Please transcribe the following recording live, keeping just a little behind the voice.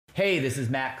Hey, this is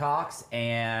Matt Cox,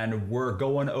 and we're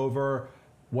going over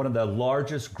one of the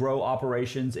largest grow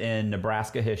operations in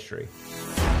Nebraska history.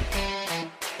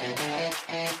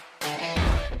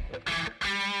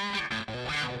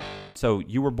 So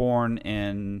you were born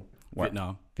in what?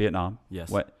 Vietnam. Vietnam? Yes.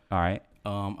 What? All right.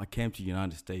 I came to the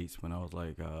United States when I was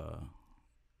like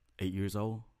 8 years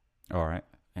old. All right.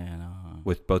 And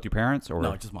With both your parents, or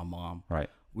no, just my mom.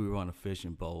 Right. We were on a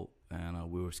fishing boat,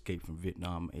 and we were escaped from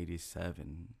Vietnam in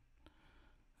 '87.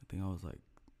 I think I was like.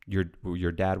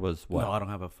 Your dad was what? No, I don't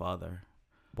have a father.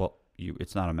 Well,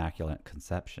 it's not immaculate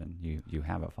conception. You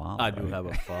have a father. I do right? have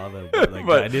a father, but like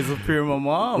I disappeared my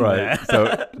mom. Right. Man.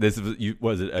 So this was you.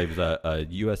 Was it? It was a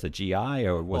U.S. a GI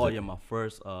or was it? Oh yeah, my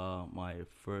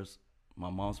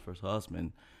mom's first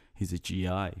husband, he's a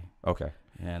GI. Okay.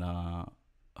 And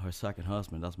her second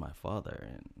husband, that's my father,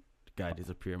 and the guy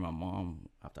disappeared my mom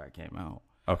after I came out.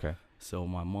 Okay. So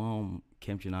my mom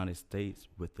came to the United States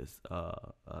with this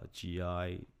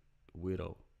GI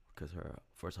widow because her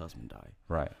first husband died.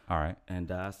 Right. All right.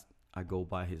 And I go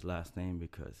by his last name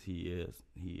because he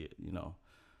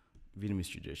Vietnamese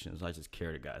traditions. I just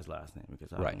carry the guy's last name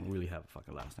because I don't really have a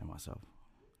fucking last name myself.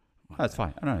 That's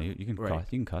fine. I don't know. You can Right. cuss.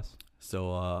 You can cuss.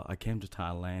 So I came to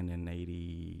Thailand in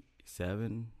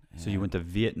 '87. So you went to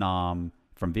Vietnam,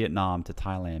 from Vietnam to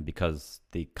Thailand because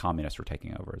the communists were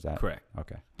taking over. Is that correct?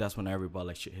 Okay. That's when everybody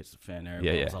like shit hits the fan.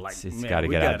 Everybody was like, It's man, gotta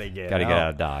we get gotta get out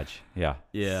of Dodge. Yeah.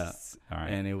 Yeah. All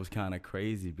right. And it was kind of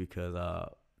crazy because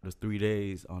there's 3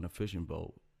 days on a fishing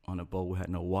boat. On a boat, we had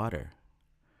no water.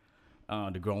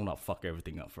 The grown up fucked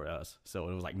everything up for us. So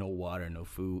it was like no water, no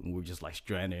food, and we were just like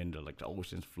stranded in the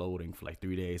oceans, floating for like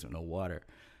 3 days with no water.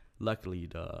 Luckily,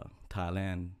 the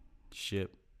Thailand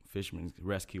ship fishermen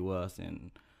rescued us,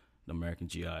 and the American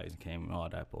GIs came and all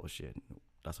that bullshit.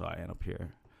 That's why I end up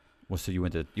here. Well, so you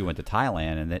went to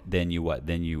Thailand, and then you what?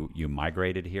 Then you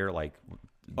migrated here, like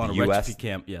On a U.S. refugee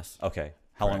camp, yes. Okay.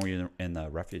 How long were you in the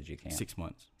refugee camp? 6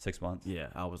 months. 6 months. Yeah,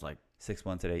 I was like 6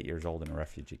 months at 8 years old in a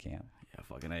refugee camp. yeah,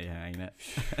 fucking A, ain't it?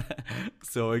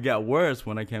 So it got worse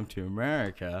when I came to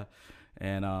America,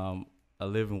 and I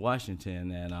live in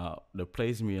Washington, and they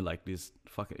placed me in like this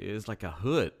it's like a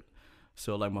hood.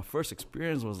 So like my first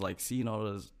experience was like seeing all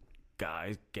those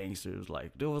guys, gangsters.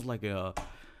 Like it was like the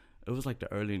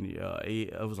early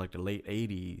it was like the late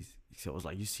 '80s. So it was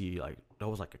like you see like that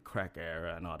was like a crack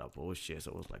era and all that bullshit.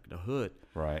 So it was like the hood,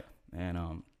 Right.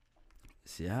 and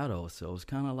Seattle. So it was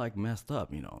kind of like messed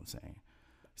up, you know what I'm saying?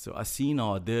 So I seen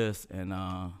all this, and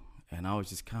I was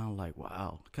just kind of like,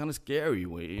 wow, kind of scary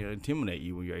when intimidate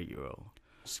you when you're 8-year-old.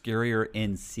 Scarier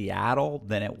in Seattle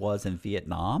than it was in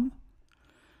Vietnam?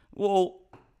 Well,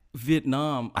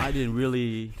 Vietnam, I didn't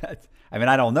really. I mean,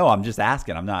 I don't know. I'm just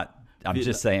asking. I'm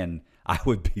just saying I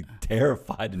would be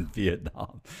terrified in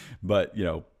Vietnam. But,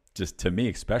 just to me,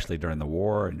 especially during the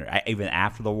war and even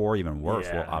after the war, even worse.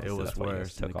 Yeah, well, obviously it was that's what you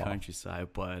worse in took the off. countryside.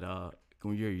 But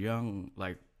when you're young,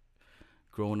 like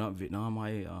growing up in Vietnam,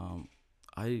 when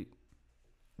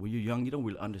you're young, you don't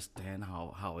really understand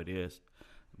how it is.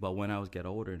 But when I get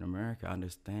older in America, I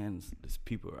understand these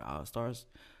people. I start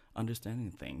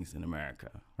understanding things in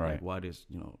America, Right? Like why there's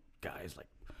guys like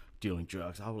dealing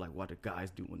drugs. I was like, why the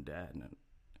guys doing that? And then,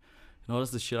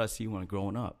 that's the shit I see when I'm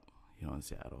growing up, in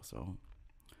Seattle. So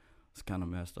it's kind of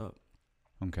messed up.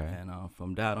 Okay. And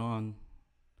from that on,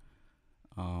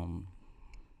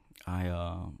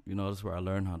 I that's where I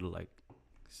learned how to like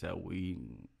sell weed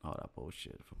and all that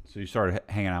bullshit. So you started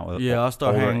hanging out with I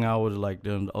started hanging out with like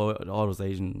all those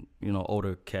Asian,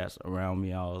 older cats around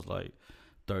me. I was like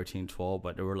 13, 12,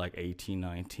 but they were like 18,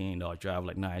 19. They'll drive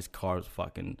like nice cars.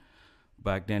 Fucking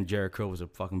back then, Jericho was a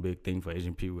fucking big thing for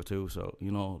Asian people too. So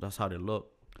that's how they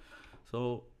look.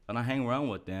 So and I hang around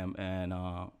with them, and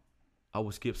I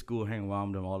would skip school, hang around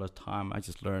with them all the time. I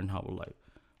just learned how to like,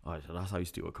 oh, so that's how you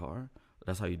steal a car.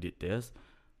 That's how you did this.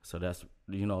 So that's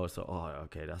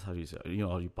okay, that's how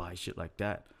you buy shit like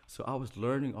that. So I was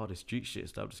learning all the street shit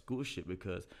stuff, the school shit,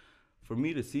 because for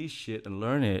me to see shit and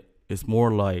learn it, it's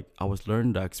more like I was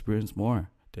learning the experience more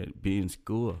than being in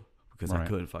school because I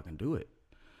couldn't fucking do it.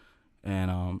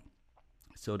 And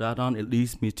so that on it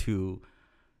leads me to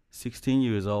 16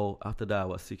 years old. After that I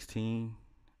was 16.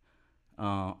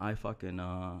 I fucking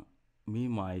me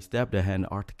and my stepdad had an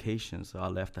altercation, so I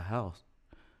left the house.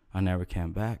 I never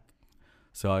came back.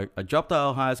 So I dropped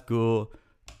out of high school,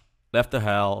 left the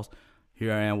house.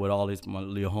 Here I am with all my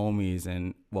little homies,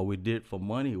 and what we did for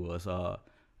money was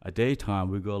at daytime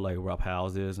we go like rob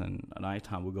houses, and at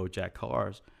nighttime we go jack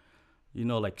cars.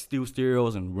 Like steal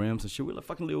stereos and rims and shit. We like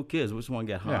fucking little kids. We just want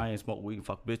to get high and smoke weed and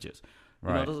fuck bitches.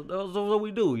 Right. Those are what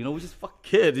we do. We just fuck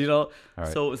kids.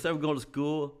 Right. So instead of going to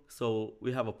school, so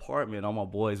we have an apartment. All my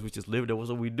boys, we just live there. That's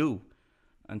what we do.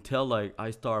 Until like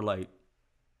I start like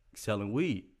selling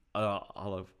weed.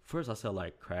 First I sell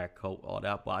like crack, coke, all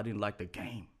that, but I didn't like the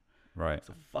game. Right. It's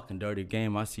a fucking dirty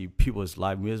game. I see people's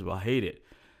life miserable. I hate it.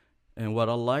 And what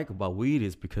I like about weed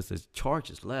is because the charge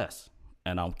is less,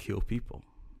 and I don't kill people.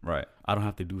 Right. I don't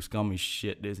have to do scummy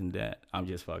shit, this and that. I'm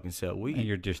just fucking sell weed. And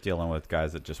you're just dealing with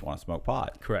guys that just want to smoke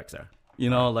pot. Correct, sir.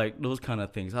 Like those kind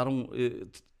of things. I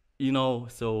don't,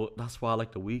 so that's why I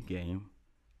like the weed game.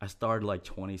 I started like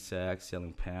 20 sacks,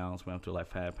 selling pounds, went up to like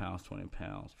 5 pounds, 20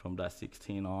 pounds. From that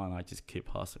 16 on, I just kept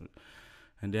hustling.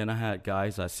 And then I had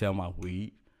guys that sell my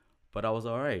weed, but I was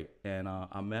all right. And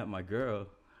I met my girl.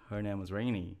 Her name was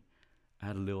Rainey. I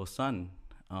had a little son,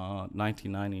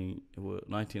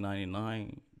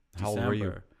 1999, How old were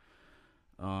you?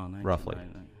 Roughly.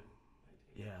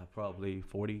 Yeah, probably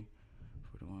 40,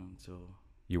 41. So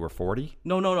You were 40?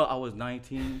 no, I was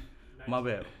 19. My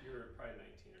bad. You were probably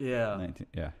 19. Yeah. 19.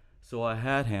 Yeah. So I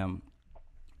had him,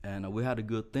 and we had a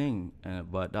good thing.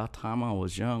 But that time I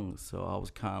was young, so I was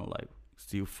kind of like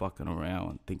still fucking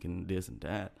around, thinking this and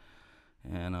that.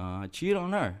 And I cheated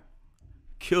on her.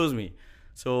 Kills me.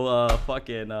 So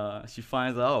she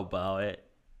finds out about it,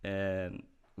 and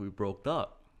we broke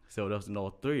up. So that was in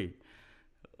 03.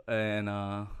 And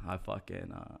I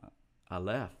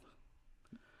left.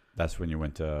 That's when you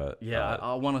went to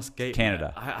I want to escape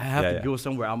Canada. Man. I have to go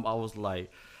somewhere. I was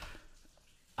like,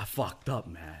 I fucked up,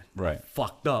 man. Right. I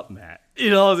fucked up, man.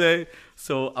 You know what I'm saying?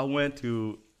 So I went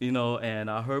to, and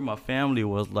I heard my family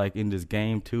was like in this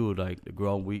game too, like the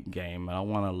Grow Week game. And I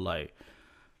want to like,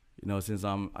 since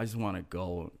I just want to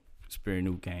go experience a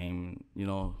new game,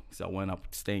 So I went up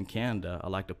to stay in Canada. I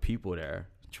like the people there,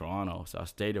 Toronto. So I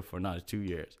stayed there for another 2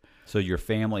 years. So you had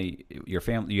family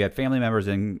members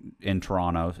in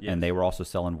Toronto, Yes. and they were also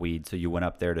selling weed. So you went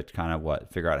up there to kind of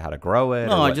figure out how to grow it?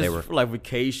 No, or just they were for like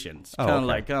vacations. Oh, Kind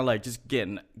okay. of like just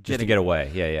getting just to get away.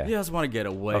 Yeah. Yeah, I just want to get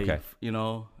away, Okay.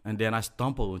 And then I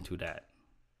stumbled into that.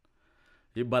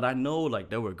 Yeah, but I know like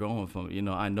they were growing from,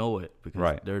 I know it because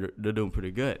Right. they're doing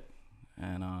pretty good.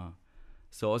 And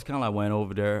so it's kind of like went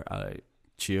over there, I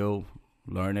chill,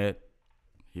 learn it,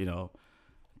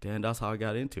 Then that's how I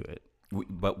got into it.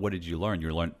 But what did you learn?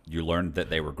 You learned that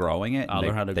they were growing it. I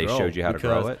learned how to they grow. showed you how to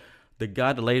grow it. The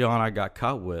guy that later on I got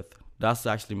caught with, that's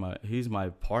actually he's my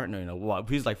partner.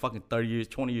 He's like fucking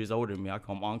 20 years older than me. I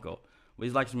call him uncle. But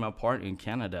he's actually my partner in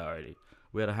Canada already.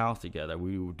 We had a house together.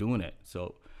 We were doing it.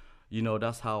 So,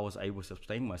 that's how I was able to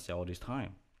sustain myself all this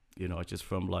time. Just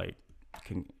from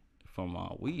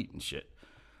weed and shit.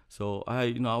 So I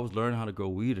was learning how to grow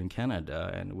weed in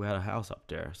Canada, and we had a house up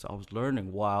there. So I was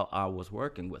learning while I was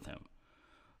working with him.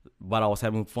 But I was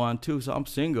having fun too. So I'm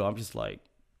single. I'm just like,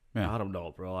 Yeah. I don't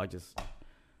know, bro.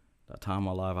 That time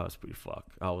of my life, I was pretty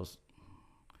fucked. I was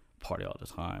party all the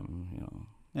time,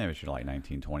 Yeah, but you're like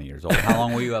 19, 20 years old. How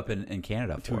long were you up in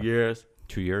Canada for? 2 years.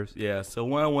 2 years? Yeah. So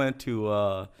when I went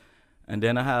to, and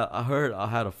then I heard I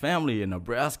had a family in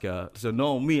Nebraska. So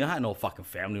I had no fucking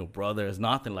family or brothers,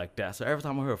 nothing like that. So every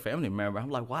time I heard a family member, I'm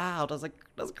like, wow, that's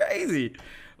crazy.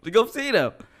 Let's go see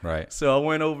them. Right. So I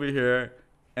went over here,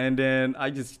 and then I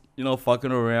just,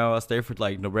 fucking around. I stayed for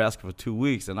like Nebraska for 2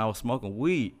 weeks, and I was smoking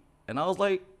weed. And I was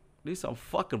like, these some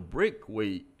fucking brick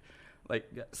weed. Like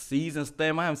seeds and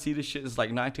stem. I haven't seen this shit since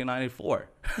like 1994.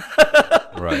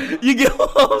 Right. You get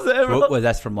what I'm saying, bro? Well,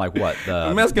 that's from like what?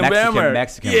 The Mexican Bammer.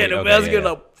 Mexican. Yeah, weed. the Okay, Mexican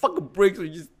yeah. fucking bricks where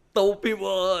you just throw people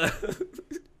on.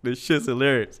 This shit's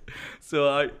hilarious. So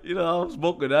I'm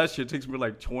smoking that shit. It takes me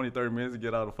like 20, 30 minutes to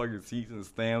get out of fucking seeds and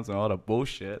stems and all that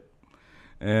bullshit.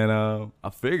 And I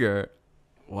figure,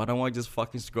 why don't I just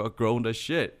fucking start growing that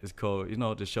shit? It's called,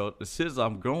 the shit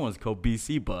I'm growing is called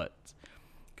BC buds.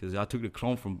 Because I took the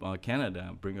clone from Canada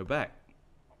and bring it back.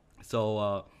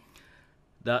 So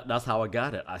that's how I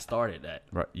got it. I started that.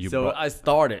 Right. That's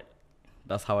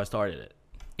how I started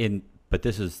it. But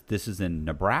this is in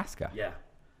Nebraska. Yeah.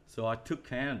 So I took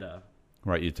Canada.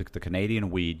 Right. You took the Canadian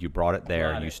weed, you brought it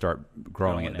there, and you start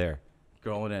growing it there.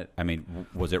 Growing it. I mean,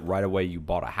 was it right away you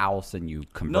bought a house and you No,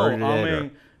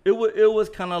 converted it? it was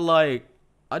kind of like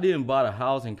I didn't buy a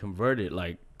house and convert it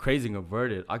like crazy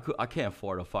converted. I can't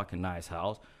afford a fucking nice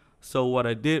house. So what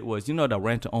I did was, the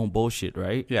rent to own bullshit,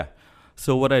 right? Yeah.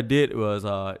 So what I did was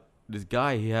this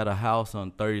guy, he had a house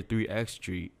on 33X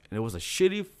Street, and it was a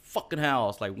shitty fucking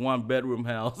house, like 1-bedroom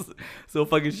house. So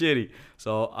fucking shitty.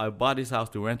 So I bought this house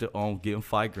to rent to own, give him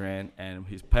 $5,000, and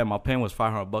my payment was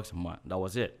 $500 a month. That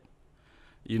was it.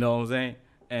 You know what I'm saying?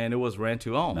 And it was rent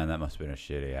to own. Man, that must have been a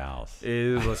shitty house.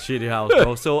 It was a shitty house,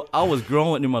 bro. So I was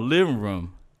growing in my living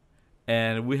room,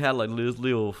 And we had like this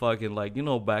little fucking like, you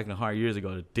know, back in 100 years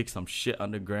ago to dig some shit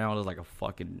underground. It was like a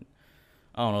fucking,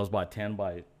 I don't know, it's about 10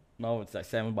 by, no, it's like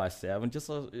 7 by 7, just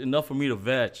enough for me to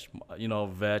veg, you know,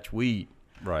 veg weed.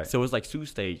 Right. So it's like 2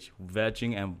 stage,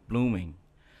 vegging and blooming.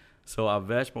 So I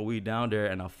veg my weed down there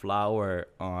and I flower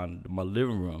on my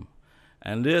living room.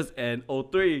 And this, and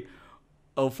 03,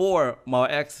 04, my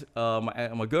ex,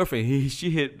 my girlfriend, she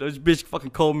hit, this bitch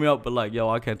fucking called me up, but like, yo,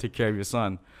 I can't take care of your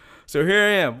son. So here I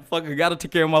am, fucking gotta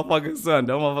take care of my fucking son.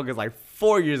 That motherfucker's like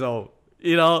 4 years old,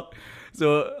 you know?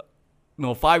 So,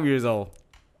 no, 5 years old.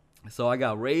 So I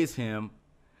got raised him.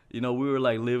 You know, we were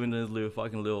like living in this little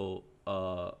fucking little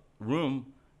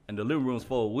room, and the living room's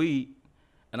full of weed.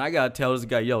 And I gotta tell this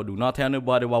guy, yo, do not tell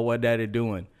nobody about what daddy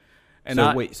doing. And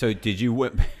so did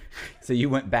you so you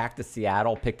went back to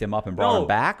Seattle, picked him up, and brought him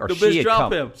back, or the she bitch had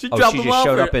dropped come? him. She dropped him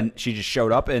off. She just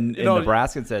showed up in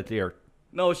Nebraska and said, "Here."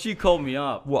 No, she called me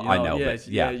up. Well, I know,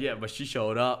 yeah, but she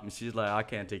showed up and she's like, I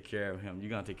can't take care of him. You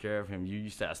gotta take care of him. You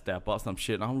used to step up some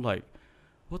shit. And I'm like,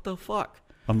 what the fuck?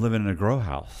 I'm living in a grow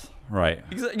house, right?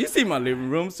 You see my living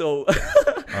room, so all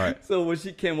right. So when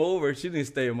she came over, she didn't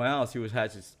stay in my house. I would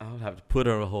have to put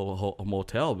her in a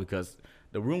motel because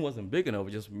the room wasn't big enough.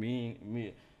 Just me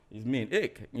and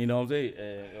Ick. You know what I'm saying?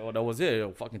 That was it.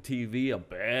 A fucking TV, a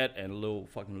bed, and a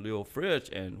little fridge.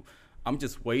 And I'm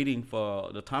just waiting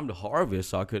for the time to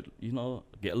harvest so I could, you know,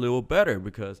 get a little better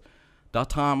because that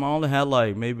time I only had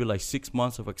maybe 6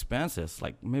 months of expenses,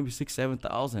 like maybe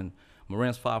 6,000-7,000. My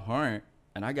rent's $500,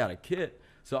 and I got a kid,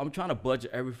 so I'm trying to budget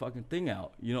every fucking thing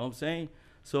out. You know what I'm saying?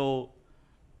 So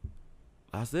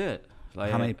that's it.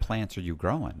 How many plants are you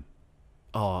growing?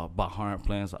 About 100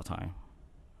 plants that time.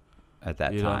 At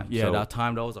that time, yeah, that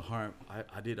time that was 100.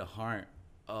 I did 100.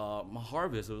 My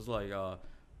harvest, it was like.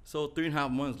 So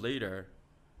 3.5 months later,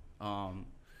 it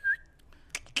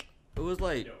was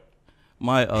like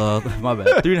my my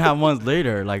bad. 3.5 months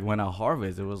later, like when I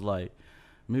harvest, it was like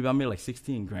maybe I made like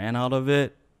 16 grand out of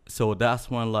it. So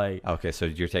that's when like okay, so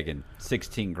you're taking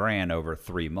 16 grand over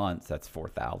 3 months. That's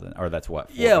 4,000, or that's what?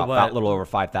 But a little over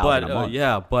 5,000 a month.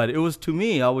 Yeah, but it was to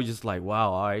me, I was just like,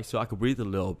 wow, all right, so I could breathe a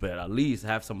little bit, at least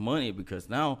have some money because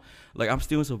now, like I'm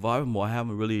still in survival mode. I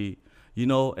haven't really, you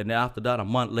know. And then after that, a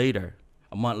month later.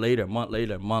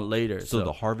 So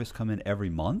the harvest come in every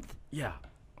month? Yeah.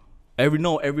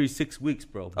 Every 6 weeks,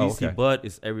 bro. BC okay. Bud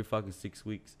is every fucking 6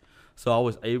 weeks. So I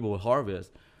was able to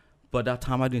harvest. But that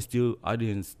time I didn't steal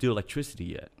electricity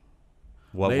yet.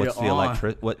 What's the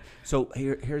electricity? So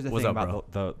here's the thing about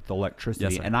the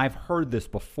electricity. Yes, and I've heard this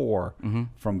before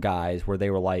from guys where they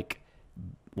were like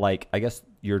I guess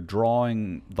you're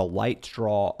drawing, the lights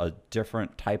draw a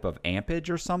different type of ampage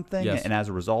or something. Yes. And as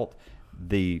a result,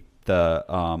 the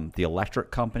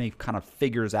electric company kind of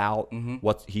figures out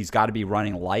he's got to be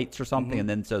running lights or something, and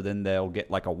then they'll get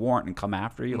like a warrant and come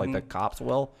after you, like the cops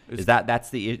will. Is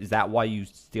that why you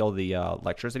steal the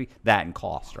electricity? That and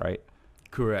cost, right?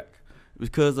 Correct.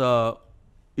 Because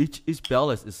each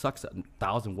ballast it sucks at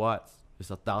 1,000 watts. It's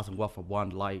 1,000 watt for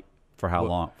one light. For how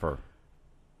long?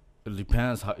 It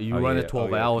depends. How you run it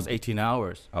 12 hours, 18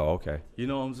 hours. Oh, okay. You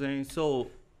know what I'm saying? So.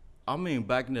 I mean,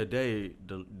 back in the day,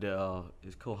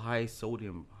 it's called high pressure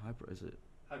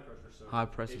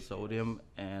sodium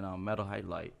and metal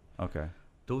halide. Okay.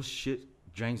 Those shit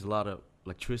drains a lot of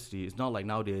electricity. It's not like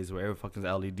nowadays where every fucking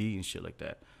LED and shit like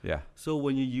that. Yeah. So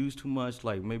when you use too much,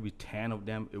 like maybe 10 of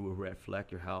them, it will red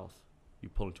flag your house. You're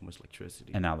pulling too much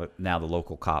electricity. And now the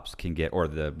local cops can get, or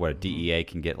DEA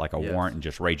can get like a warrant and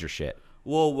just raid your shit.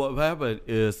 Well, what happened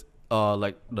is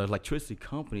like the electricity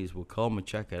companies will come and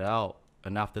check it out.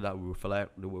 And after that,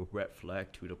 they will red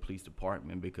flag to the police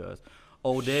department because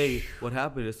all day, what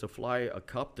happened is to fly a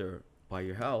copter by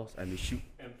your house and they shoot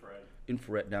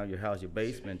infrared down your house, your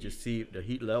basement, just see the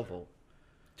heat level.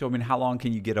 So, I mean, how long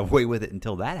can you get away with it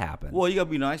until that happens? Well, you got to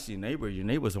be nice to your neighbor. Your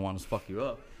neighbors don't want to fuck you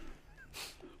up.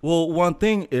 Well, one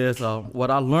thing is what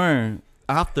I learned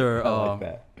after. I like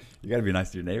that. You got to be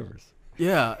nice to your neighbors.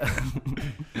 Yeah.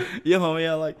 Yeah, homie.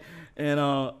 Yeah, like, and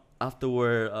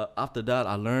after that,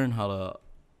 I learned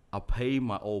I paid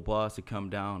my old boss to come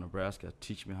down to Nebraska,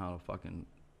 teach me how to fucking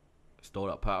store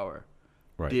that power.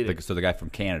 Right. So the guy from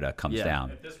Canada comes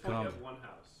down. At this point, you have one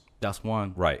house. That's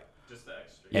one. Right. Just the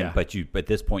extra. Yeah. But at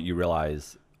this point, you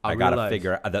realize I got to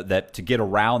figure out that to get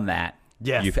around that,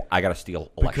 I got to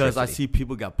steal electricity. Because I see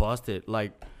people got busted.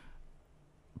 Like,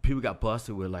 people got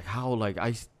busted with, like, how, like,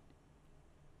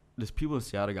 there's people in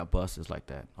Seattle got busted like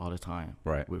that all the time.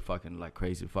 Right. With fucking, like,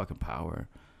 crazy fucking power.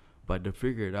 But they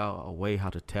figured out a way how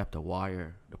to tap the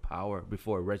wire, the power,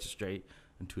 before it registered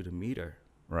into the meter.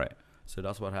 Right. So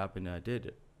that's what happened. I did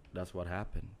it. That's what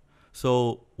happened.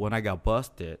 So when I got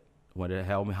busted, when they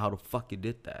held me, how the fuck you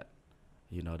did that?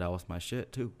 You know, that was my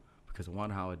shit too, because I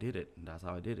wonder how I did it, and that's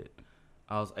how I did it.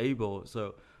 I was able.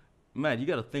 So, man, you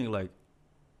got to think like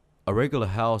a regular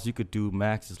house. You could do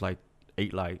max is like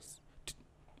 8 lights,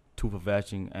 2 for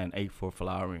vetching and 8 for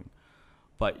flowering,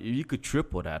 but you could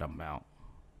triple that amount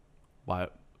by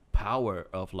power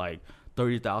of like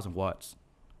 30,000 watts.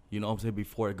 You know what I'm saying?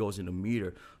 Before it goes in the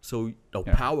meter. So the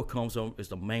power comes from is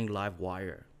the main live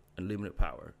wire, unlimited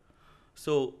power.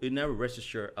 So it never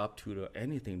registers up to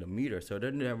the meter. So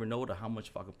they never know how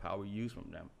much fucking power you use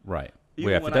from them. Right.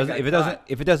 Even Well,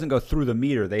 if it doesn't go through the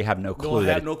meter, they have no clue.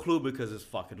 They have no clue because it's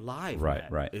fucking live. Right,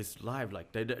 man. right. It's live.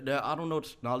 Like they I don't know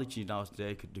technology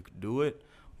nowadays could do it.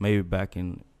 Maybe back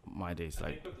in my days, I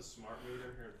like think with the smart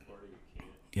meter here in Florida, you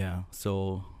can't. yeah.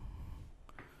 So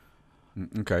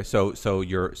Okay, so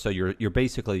you're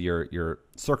basically you're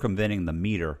circumventing the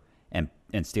meter and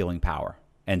stealing power,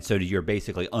 and so you're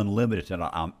basically unlimited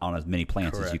on as many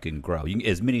plants as you can grow.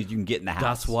 As many as you can get in the house.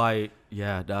 that's why.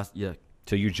 Yeah.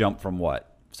 So you jump from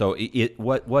what? So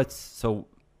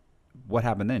what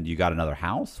happened then? You got another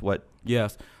house? What?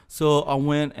 Yes. So I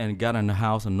went and got in the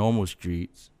house on normal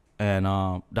streets, and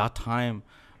that time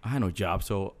I had no job,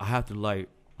 so I have to like.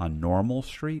 On Normal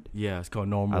Street? Yeah, it's called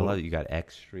Normal. I love it. You got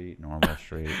X Street, Normal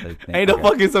Street. Ain't no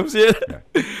fucking some shit.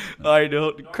 Okay. All right,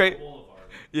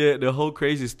 the whole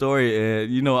crazy story,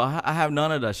 and you know, I have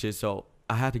none of that shit, so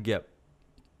I had to get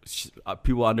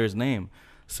people under his name.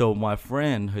 So my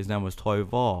friend, his name was Toy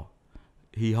Val,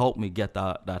 he helped me get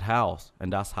that house,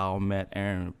 and that's how I met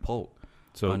Aaron Polk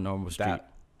on Normal Street.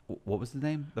 What was the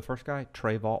name? The first guy,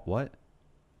 Trey Vault. What?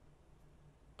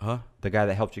 Huh? The guy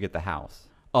that helped you get the house.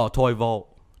 Oh, Toy Vault.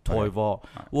 Okay. Vault.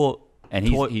 Right. Well, And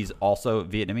he's also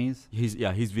Vietnamese. he's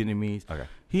Vietnamese. Okay.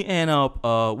 He ended up.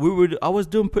 I was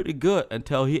doing pretty good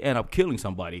until he ended up killing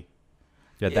somebody.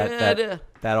 Yeah,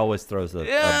 that always throws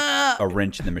a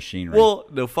wrench in the machinery. Well,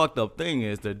 the fucked up thing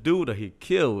is the dude that he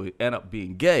killed ended up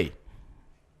being gay.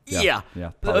 Yeah.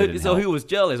 probably didn't So he help. was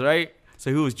jealous, right?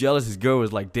 So he was jealous. His girl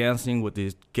was like dancing with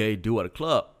this gay dude at a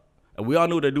club, and we all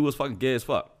knew that dude was fucking gay as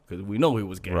fuck because we know he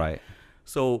was gay. Right.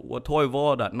 So what Toy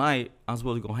Val that night, I was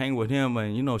supposed to go hang with him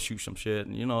and, you know, shoot some shit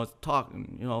and, you know, talk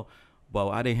and, you know, but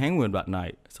I didn't hang with him that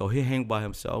night. So he hang by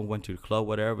himself, went to the club,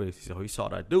 whatever. So he saw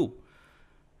that dude.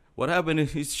 What happened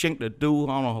is he shanked the dude,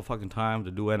 I don't know how fucking time,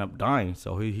 the dude ended up dying.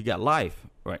 So he got life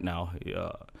right now.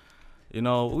 You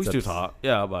know, we still talk.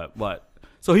 Yeah, but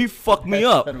so he fucked me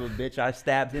up. Son of a bitch, I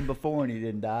stabbed him before and he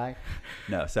didn't die.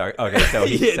 No, sorry. Okay, so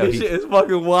This shit is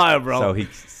fucking wild, bro. So he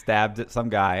stabbed some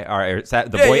guy, or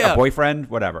Yeah. a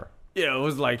boyfriend, whatever. Yeah, it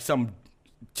was like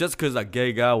just because a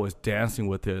gay guy was dancing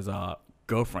with his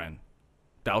girlfriend.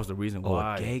 That was the reason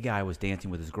why. A gay guy was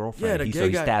dancing with his girlfriend. Yeah, So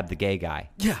he stabbed the gay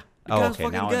guy. Yeah. The Oh, guy's okay.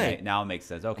 fucking gay. Now it makes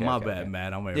sense. Okay. My okay, bad, okay.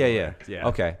 man. I'm Yeah.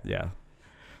 Okay. Yeah.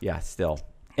 Yeah, still.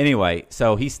 Anyway,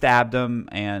 so he stabbed him,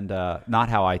 and not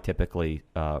how I typically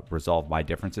resolve my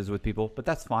differences with people, but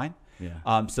that's fine.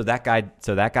 Yeah. So that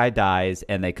guy dies,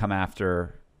 and they come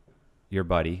after your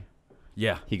buddy.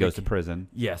 Yeah. He goes to prison.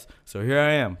 Yes. So here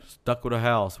I am, stuck with a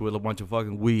house with a bunch of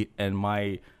fucking weed, and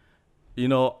my, you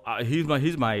know, he's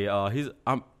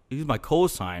my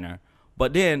co-signer,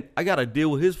 but then I gotta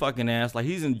deal with his fucking ass like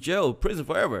he's in jail, prison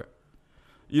forever.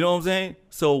 You know what I'm saying?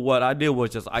 So what I did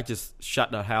was I just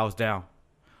shut the house down.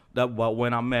 But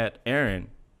when I met Aaron,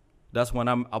 that's when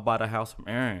I bought a house from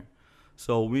Aaron.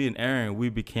 So me and Aaron, we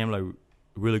became like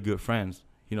really good friends.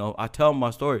 You know, I tell him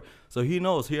my story. So he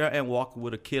knows here I am walking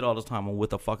with a kid all the time. I'm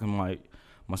with a fucking my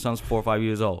son's 4 or 5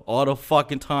 years old. All the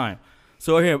fucking time.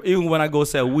 So here, even when I go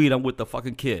sell weed, I'm with the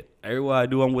fucking kid. Everywhere I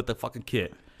do, I'm with the fucking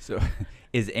kid. So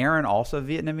is Aaron also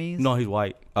Vietnamese? No, he's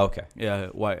white. Okay. Yeah,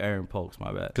 white Aaron Polks,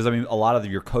 my bad. Because, I mean, a lot of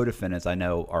your co-defendants I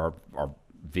know are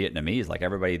Vietnamese. Like,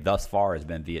 everybody thus far has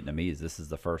been Vietnamese. This is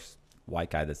the first white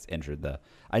guy that's entered the...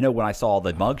 I know when I saw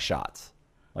the mug shots,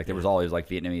 like, there was always, like,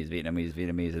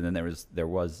 Vietnamese, and then there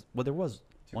was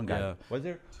one guy. Yeah. Was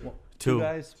there? Two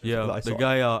guys? Yeah, I the saw.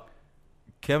 guy,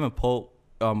 Kevin Polk,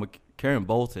 Karen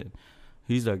Bolton,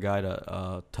 he's the guy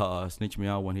that snitched me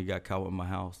out when he got caught in my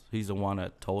house. He's the one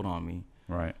that told on me.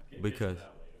 Right. Because...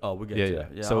 Oh, we get Yeah, to yeah.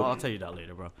 that. Yeah, So- I'll tell you that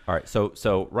later, bro. All right.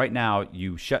 So right now,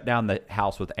 you shut down the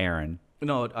house with Aaron.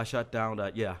 No, I shut down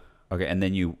that, yeah. Okay, and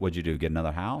then what'd you do? Get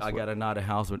another house? I got another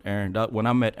house with Aaron. When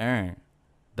I met Aaron,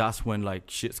 that's when, like,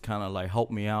 shit's kind of, like,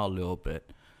 helped me out a little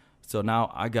bit. So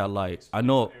now I got, like, I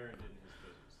know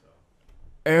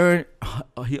Aaron,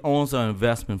 he owns an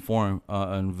investment firm,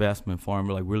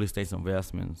 like real estate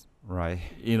investments. Right.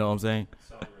 You know what I'm saying?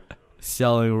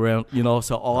 selling rent,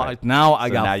 so Right. now I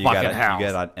So got now a fucking house. you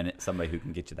got somebody who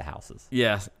can get you the houses.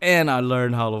 Yes, and I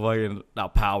learned how the fucking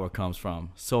that power comes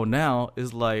from. So now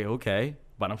it's like, okay,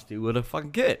 but I'm still with a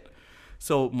fucking kid.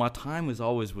 So my time is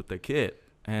always with the kid.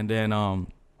 And then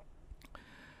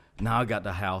now I got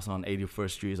the house on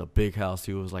 81st Street. It's a big house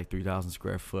too. It was like 3,000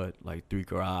 square foot, like 3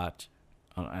 garage.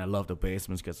 And I love the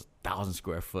basements because it's 1,000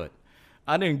 square foot.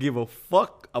 I didn't give a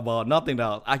fuck about nothing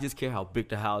else. I just care how big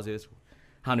the house is,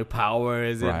 how much power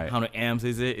is it, Right. how many amps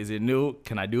is it new?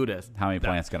 Can I do this? How many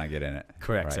plants can I get in it?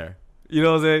 Correct, Right. sir. You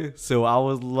know what I'm saying? So I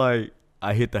was like,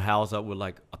 I hit the house up with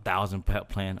like 1,000 pet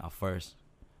plant at first.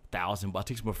 1,000, but it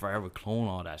takes me forever to clone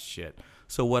all that shit.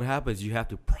 So what happens, you have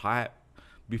to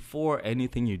before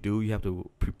anything you do, you have to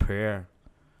prepare.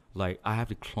 Like, I have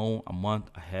to clone a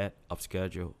month ahead of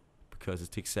schedule because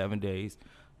it takes 7 days,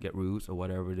 get roots or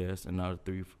whatever it is, another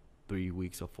 3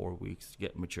 weeks or 4 weeks to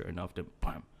get mature enough to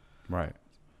bam. Right.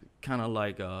 Kind of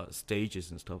like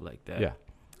stages and stuff like that. Yeah.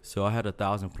 So I had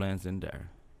 1,000 plants in there.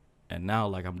 And now,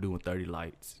 like, I'm doing 30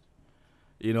 lights.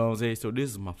 You know what I'm saying? So this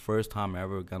is my first time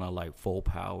ever gonna, like, full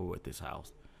power with this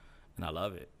house. And I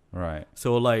love it. Right.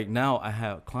 So, like, now I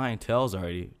have clientels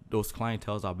already. Those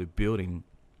clientels I'll be building.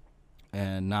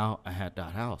 And now I had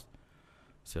that house.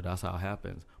 So that's how it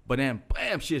happens. But then,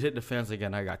 bam, shit hit the fence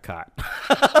again. I got caught.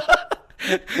 That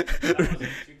was in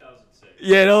 2006.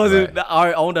 Yeah, that was Right. it.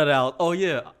 I owned that house. Oh,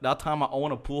 yeah. That time I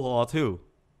owned a pool hall, too.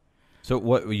 So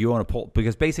what you want to pull?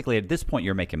 Because basically at this point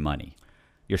you're making money.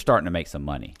 You're starting to make some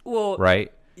money, Well,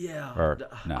 right? yeah. Or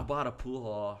no? I bought a pool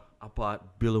hall. I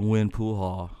bought Bill and Win pool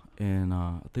hall. And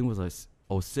I think it was like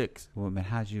 06. Well, man,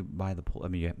 how'd you buy the pool? I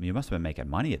mean, you must have been making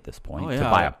money at this point Oh, to yeah.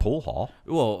 buy a pool hall.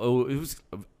 Well, it was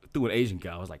through an Asian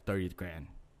guy. It was like 30 grand.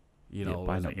 You know, Yeah, it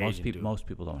by was no- like most Asian people dude. most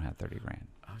people don't have 30 grand.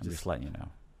 I'm just- just letting you know.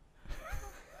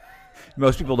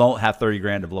 Most people don't have 30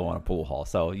 grand to blow on a pool hall,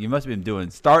 so you must have been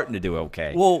starting to do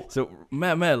okay. Well, so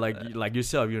man, like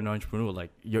yourself, you're an entrepreneur. Like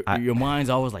your mind's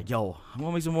always like, yo, I'm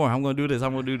gonna make some more. I'm gonna do this.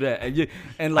 I'm gonna do that. And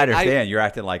I like understand you're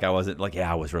acting like I wasn't like,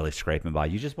 yeah, I was really scraping by.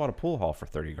 You just bought a pool hall for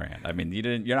 30 grand. I mean,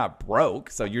 you're not broke,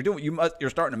 so you're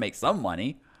starting to make some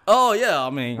money. Oh yeah, I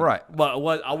mean, Right. But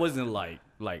I wasn't like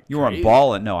You weren't crazy.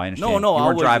 balling. No, I understand. No, you I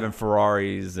weren't wasn't. driving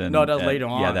Ferraris and No, that's and- later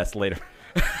Yeah, on. that's later.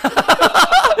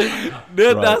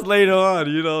 That's later on.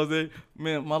 You know what I'm saying?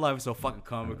 Man, my life is so fucking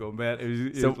comical, man.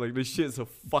 It's So- like this shit's so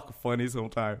fucking funny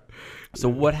sometimes. So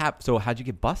what happened? So how'd you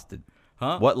get busted?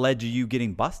 Huh? What led to you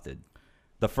getting busted?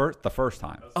 The first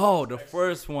time. Oh, the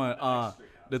first one,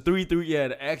 the 3-3, yeah,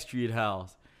 the X Street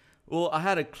house. Well, I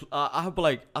had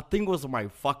I think it was my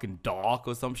fucking dog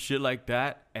or some shit like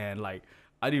that, and like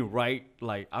I didn't write,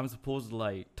 like I'm supposed to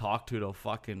like talk to the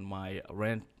fucking my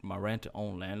rent to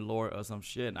own landlord or some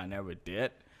shit, and I never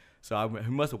did. So he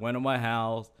must have went to my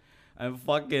house and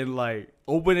fucking like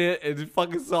opened it and just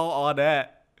fucking saw all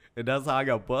that, and that's how I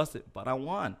got busted. But I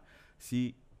won.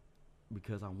 See,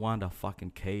 because I won the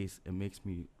fucking case, it makes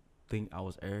me think I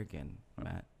was arrogant,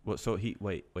 Matt. Well, so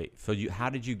wait. So how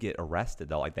did you get arrested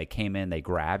though? Like they came in, they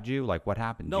grabbed you. Like what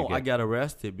happened? No, I got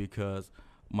arrested because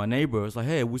my neighbor was like,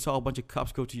 "Hey, we saw a bunch of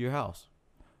cops go to your house,"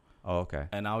 Oh, okay.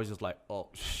 and I was just like, "Oh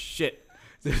shit!"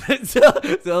 so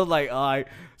I was like, "All right."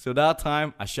 So that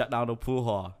time I shut down the pool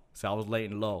hall. So I was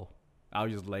laying low. I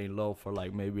was just laying low for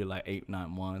like maybe like 8-9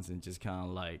 months and just kind of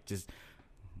like just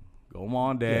go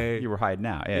on day. You were hiding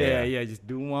out. Yeah, just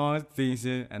do one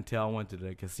thing until I went to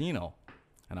the casino.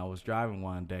 And I was driving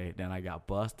one day, then I got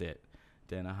busted.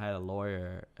 Then I had a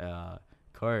lawyer,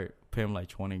 Kurt, pay him like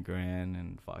 20 grand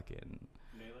and fucking.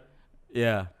 Naylor?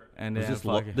 Yeah. And Was then this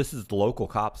fucking, this is the local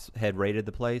cops had raided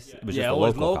the place? Yeah. It was Yeah, just it the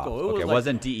was local local. cops. It was Okay, like- it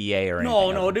wasn't DEA or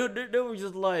anything. no, else. they were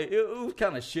just like, it was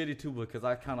kind of shitty too because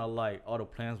I kind of like, all the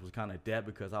plans was kind of dead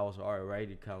because I was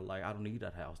already kind of like, I don't need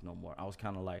that house no more. I was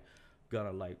kind of like,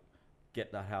 gonna like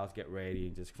get that house, get ready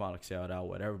and just finally sell it out,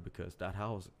 whatever, because that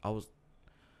house, I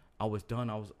was done.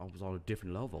 I was on a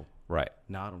different level. Right.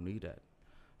 Now I don't need that.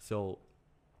 So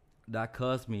that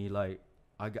caused me like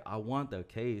I want the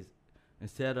case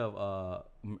instead of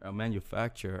a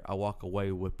manufacturer. I walk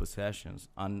away with possessions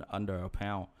under a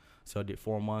pound. So I did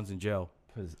 4 months in jail.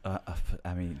 Because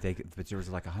I mean, but there was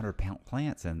like 100-pound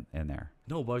plants in there.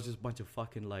 No, but it's just a bunch of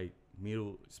fucking like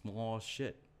small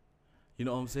shit. You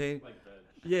know what I'm saying? Like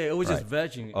the Yeah, it was just Right.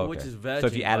 vegging. It Okay. was just vegging. So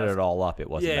if you added it all up, it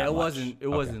wasn't. Yeah, that it much. wasn't. It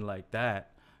Okay. wasn't like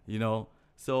that. You know.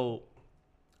 So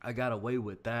I got away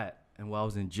with that, and while I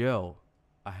was in jail,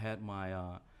 I had my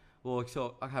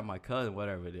so I had my cousin,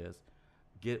 whatever it is,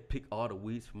 pick all the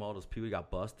weeds from all those people who got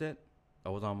busted. I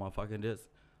was on my fucking disc.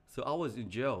 So I was in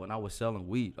jail and I was selling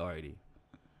weed already.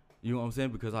 You know what I'm saying?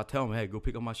 Because I tell him, hey, go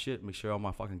pick up my shit, make sure all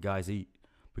my fucking guys eat.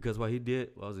 Because what he did,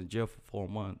 I was in jail for 4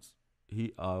 months.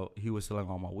 he was selling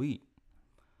all my weed.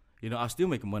 You know, I was still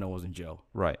making money. I was in jail.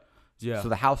 Right. Yeah. So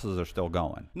the houses are still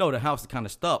going. No, the house is kind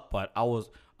of stopped, but I was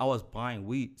buying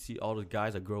weed. See, all the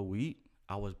guys that grow weed,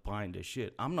 I was buying their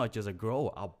shit. I'm not just a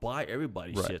grower. I'll buy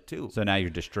everybody's shit too. So now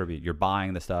you're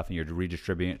buying the stuff and you're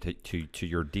redistributing it to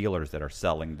your dealers that are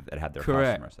selling, that have their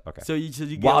customers. Okay. So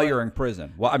you while you're in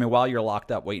prison. Well, I mean, while you're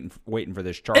locked up waiting for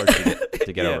this charge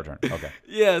to get overturned. Okay.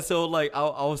 Yeah. So like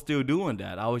I was still doing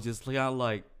that. I was just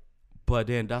like, but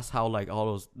then that's how like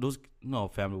all those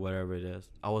family, whatever it is,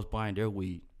 I was buying their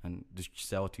weed and just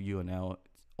sell it to you and now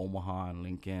Omaha and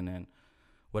Lincoln and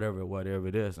whatever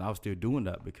it is. And I was still doing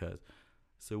that because.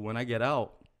 So when I get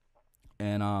out,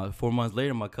 and 4 months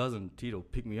later, my cousin Tito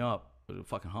picked me up with a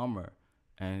fucking Hummer,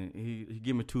 and he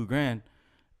gave me $2,000,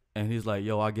 and he's like,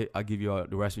 "Yo, I'll give you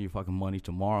the rest of your fucking money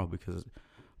tomorrow because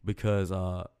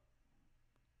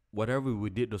whatever we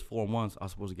did those 4 months, I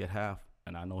was supposed to get half,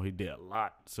 and I know he did a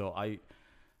lot. So I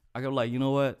go like, you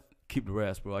know what, keep the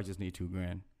rest, bro. I just need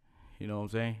 $2,000. You know what I'm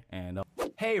saying? And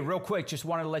Hey, real quick, just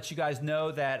wanted to let you guys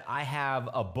know that I have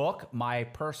a book, my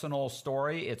personal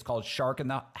story. It's called Shark in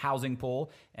the Housing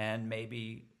Pool, and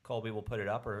maybe Colby will put it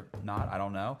up or not. I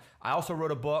don't know. I also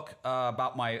wrote a book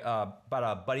about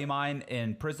a buddy of mine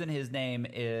in prison. His name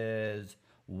is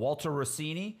Walter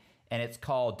Rossini, and it's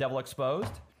called Devil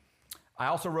Exposed. I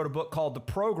also wrote a book called The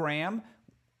Program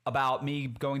about me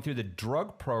going through the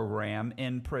drug program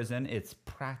in prison. It's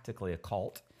practically a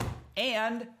cult.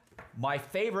 And my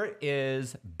favorite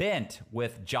is Bent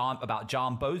about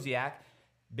John Boziak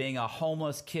being a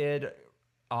homeless kid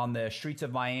on the streets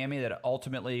of Miami that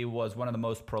ultimately was one of the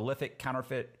most prolific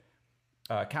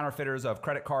counterfeiters of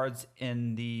credit cards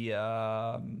in the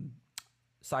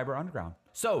cyber underground.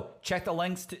 So check the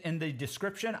links in the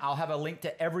description. I'll have a link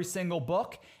to every single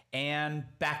book, and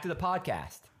back to the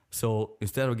podcast. So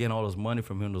instead of getting all this money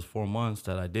from him those 4 months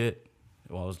that I did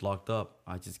while I was locked up,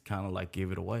 I just kind of like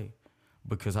gave it away.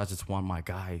 Because I just want my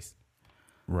guys.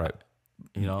 Right.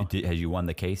 You know? Has you won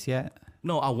the case yet?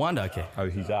 No, I won that case. Oh,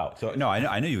 he's out. So no,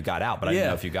 I knew you got out, but I didn't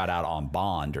know if you got out on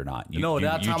bond or not.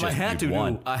 That time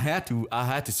I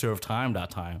had to serve time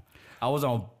that time. I was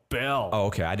on bail. Oh,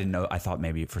 okay. I didn't know. I thought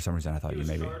maybe for some reason He was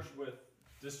charged with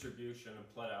distribution and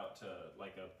pled out to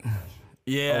like a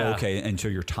Yeah. Oh, okay. And so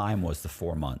your time was the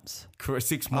 4 months.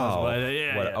 6 months. Oh, but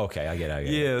yeah. Okay, I get it.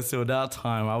 Yeah. So that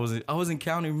time I was in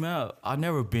county. Man, I've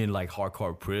never been like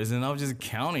hardcore prison. I was just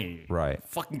county. Right.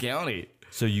 Fucking county.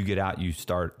 So you get out. Do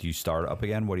you start up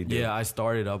again? What do you do? Yeah, I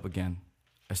started up again.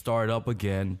 The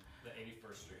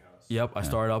 81st Street house. Yep, I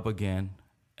started up again.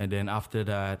 And then after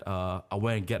that, I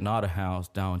went and get another house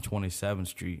down 27th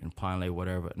Street in Pine Lake,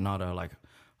 whatever. Now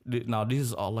this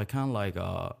is all like kind of like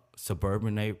a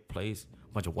suburban place.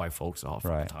 A bunch of white folks all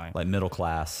the time. Like middle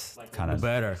class, Like kind of.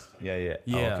 Better. Yeah.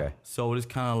 Yeah. Oh, okay. So it's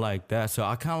kind of like that. So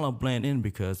I kind of blend in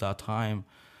because that time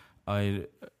I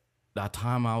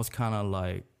was kind of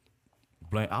like,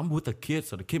 I'm with the kid,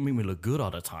 so the kid made me look good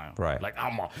all the time. Right. Like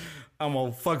I'm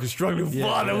a fucking struggling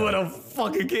father with a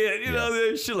fucking kid, you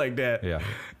know, shit like that. Yeah.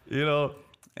 You know,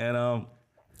 and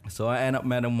so I end up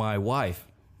meeting my wife,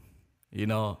 you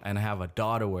know, and I have a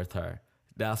daughter with her.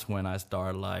 That's when I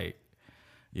start like,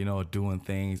 you know, doing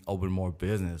things, open more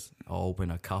business. I'll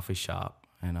open a coffee shop,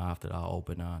 and after that, I'll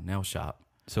open a nail shop.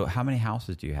 So how many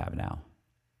houses do you have now?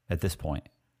 At this point,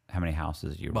 how many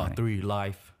houses are you running? About 3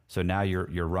 life. So now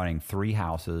you're running 3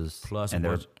 houses, Plus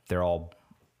and they're all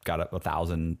got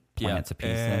 1,000 plants apiece.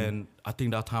 And I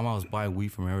think that time I was buying weed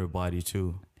from everybody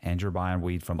too. And you're buying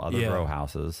weed from other grow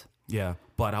houses. Yeah,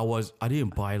 but I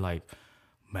didn't buy like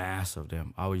mass of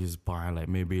them. I was just buying like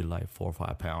maybe like 4 or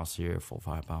 5 pounds here, 4 or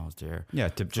 5 pounds there. Yeah,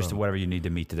 to whatever you need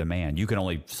to meet the demand. You can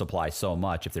only supply so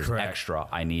much. If there's Correct. extra,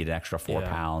 I need an extra 4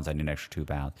 pounds. I need an extra 2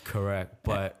 pounds. Correct,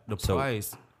 but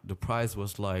the price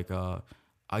was like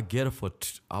I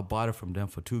bought it from them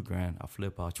for $2,000. I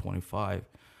flip out 25.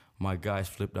 My guys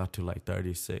flipped out to like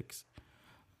 36.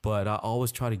 But I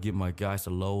always try to give my guys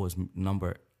the lowest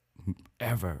number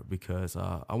ever because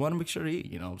I want to make sure they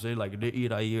eat. You know what I'm saying? Like they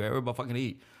eat, I eat. Everybody fucking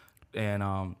eat.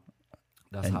 And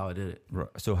that's how I did it.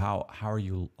 So how are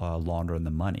you laundering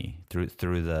the money through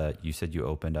the? You said you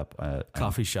opened up a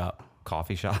coffee shop.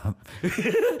 Coffee shop.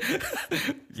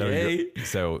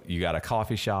 So you got a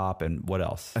coffee shop and what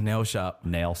else? A nail shop.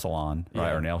 Nail salon, right?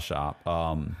 Yeah. Or nail shop.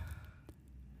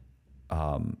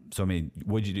 So I mean,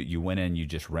 what'd you do? You went in, you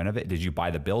just renovate? Did you buy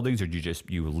the buildings, or did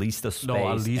you lease the space? No,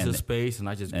 I leased the space and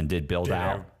I just build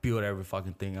every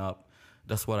fucking thing up.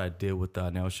 That's what I did with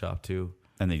the nail shop too.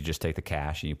 And then you just take the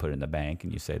cash and you put it in the bank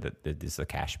and you say that this is a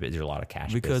cash business. There's a lot of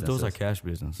cash because businesses. those are cash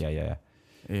business. Yeah.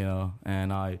 You know,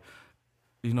 and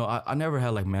you know, I never had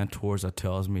like mentors that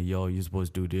tells me, yo, you're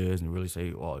supposed to do this and really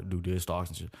say, oh, do this, stocks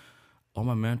and shit. All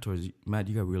my mentors, Matt,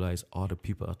 you gotta realize all the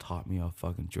people that taught me are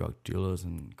fucking drug dealers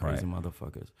and crazy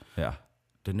motherfuckers. Yeah.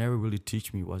 They never really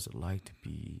teach me what's it like to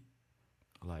be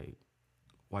like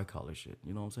white collar shit.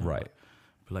 You know what I'm saying? Right.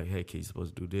 Be like, hey, kid, you're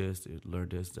supposed to do this, learn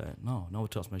this, that. No one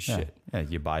tells me shit.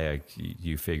 Yeah,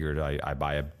 you figured I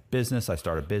buy a business, I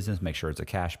start a business, make sure it's a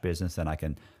cash business, and I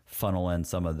can funnel in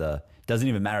some of the, doesn't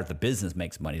even matter if the business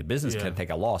makes money. The business can take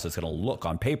a loss. It's going to look,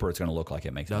 on paper, it's going to look like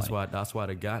it makes money. That's why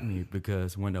they got me,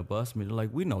 because when they bust me, they're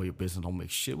like, we know your business don't make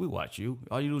shit. We watch you.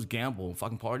 All you do is gamble and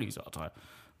fucking parties all the time.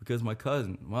 Because my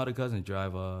other cousin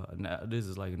drive this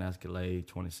is like an Escalade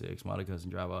 26. My other cousin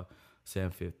drive a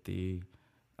 750.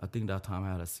 I think that time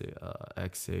I had a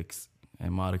X6,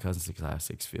 and my other cousin I had a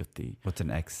 650. What's an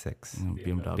X6?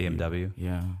 BMW. BMW?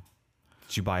 Yeah.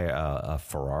 Did you buy a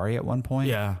Ferrari at one point?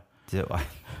 Yeah.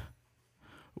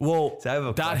 Well,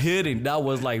 that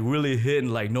was like really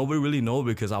hidden. Like nobody really know,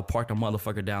 because I parked a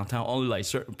motherfucker downtown. Only like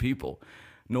certain people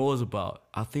knows about.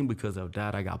 I think because of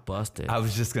that I got busted. I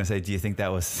was just gonna say, do you think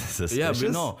that was suspicious? Yeah,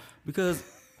 but no, because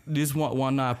this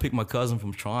one night I picked my cousin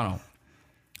from Toronto.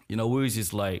 You know, we was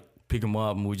just like pick him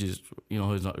up, and we just, you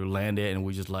know, landed, and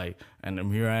we just like,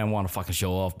 and here I am want to fucking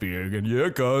show off beer again. Yeah,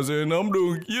 cousin, I'm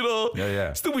doing, you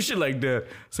know, stupid shit like that.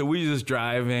 So we just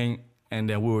driving, and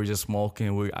then we were just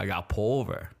smoking. I got pulled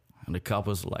over, and the cop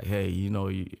was like, hey, you know,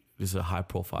 this is a high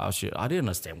profile shit. I didn't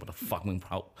understand what the fuck mean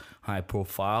high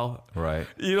profile. Right.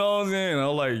 You know what I'm saying? I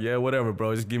was like, yeah, whatever,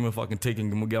 bro. Just give me a fucking ticket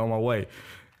and get on my way.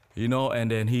 You know,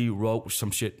 and then he wrote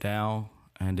some shit down,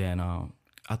 and then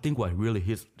I think what really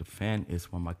hits the fan is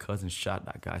when my cousin shot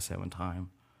that guy 7 times.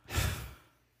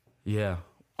 Yeah.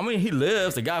 I mean, he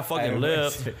lives. The guy fucking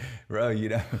lives. Bro, you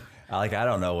know, I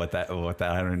don't know what that,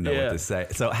 I don't know what to say.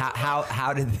 So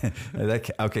how did,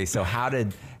 okay, so how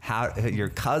your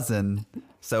cousin,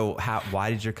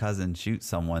 why did your cousin shoot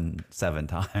someone 7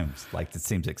 times? Like, it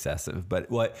seems excessive, but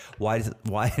why did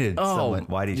he shoot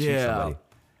somebody?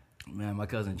 Man, my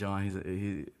cousin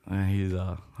John,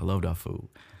 I love that fool.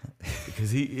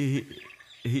 Because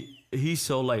he's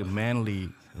so like manly,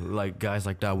 like guys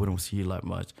like that we don't see like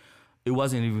much. It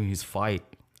wasn't even his fight.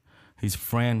 His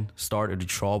friend started the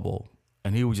trouble,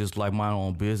 and he was just like mind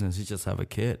own business. He just have a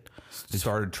kid. He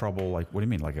started trouble, like, what do you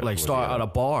mean? Like start at a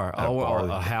bar, or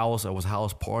a house. It was a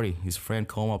house party. His friend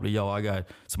come up, like, yo, I got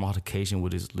some altercation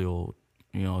with this little,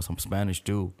 you know, some Spanish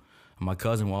dude. And my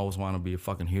cousin always want to be a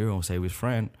fucking hero and save his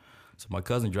friend. So my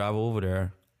cousin drive over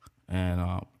there,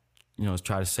 and you know,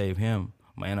 try to save him.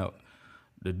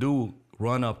 The dude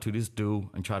run up to this dude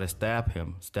and try to stab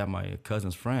my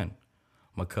cousin's friend.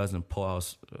 My cousin pull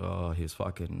out his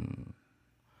fucking,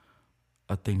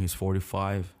 I think he's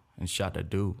 45, and shot that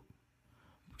dude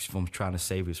from trying to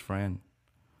save his friend.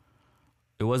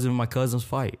 It wasn't my cousin's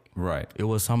fight. Right. It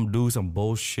was some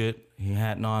bullshit he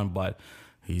had none, but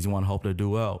he's the one who helped the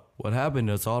dude out. What happened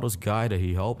is all those guy that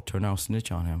he helped turned out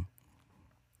snitch on him.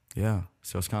 Yeah,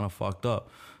 so it's kind of fucked up.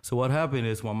 So what happened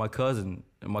is when my cousin,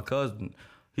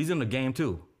 he's in the game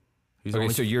too.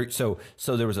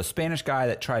 So there was a Spanish guy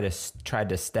that tried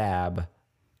to stab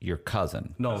your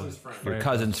cousin. No, your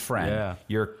cousin's friend. Yeah.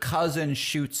 Your cousin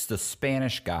shoots the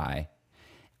Spanish guy,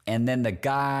 and then the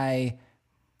guy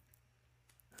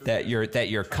that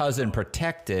your cousin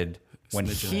protected, when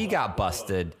he got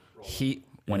busted,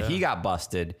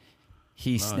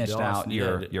 he snitched out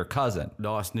your cousin.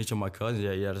 No, I snitched on my cousin.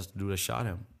 Yeah, just do that, shot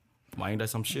him. Ain't that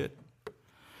some shit?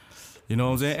 You know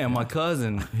what I'm saying? And my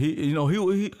cousin, he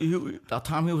that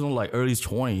time he was in like early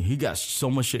 20s. He got so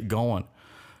much shit going,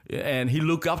 and he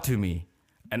looked up to me,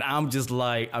 and I'm just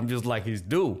like his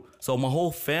dude. So my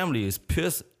whole family is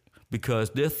pissed because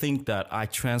they think that I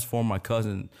transformed my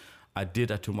cousin. I did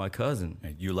that to my cousin.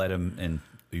 And you let him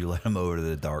over to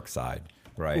the dark side,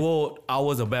 right? Well, I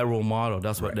was a bad role model.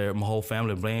 That's what my whole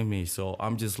family blamed me. So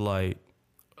I'm just like,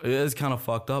 it's kind of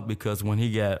fucked up because when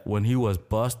he was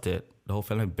busted, the whole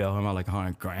family bailed him out like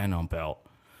 $100,000 on bail.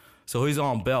 So he's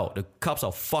on bail. The cops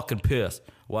are fucking pissed.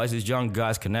 Why is these young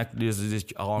guys connected? This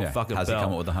on fucking how's bail? How's he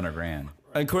come up with $100,000?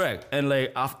 And correct. And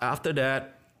like after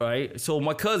that, right? So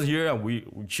my cousin here, and we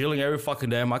chilling every fucking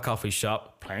day in my coffee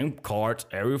shop, playing cards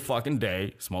every fucking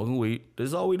day, smoking weed. This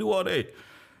is all we do all day.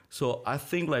 So I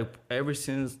think like ever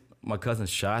since my cousin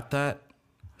shot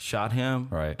him,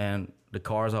 right, and the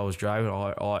cars I was driving,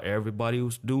 all everybody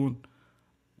was doing,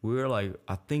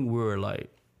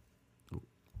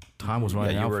 time was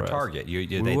running out. You were for a target. Us.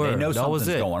 They know something's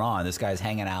going on. This guy's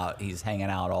hanging out. He's hanging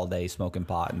out all day, smoking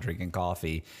pot and drinking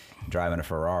coffee, driving a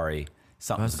Ferrari.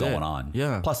 Something's going on.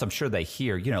 Yeah. Plus, I'm sure they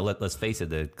hear. You know, let's face it.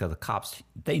 The cops,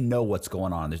 they know what's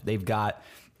going on. They've got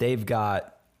they've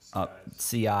got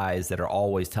CIs that are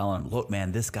always telling, look,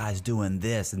 man, this guy's doing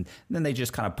this. And then they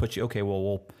just kind of put you, okay,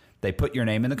 well, they put your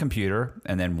name in the computer,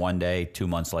 and then one day, 2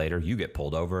 months later, you get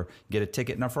pulled over, get a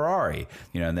ticket in a Ferrari,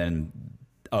 and then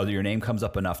your name comes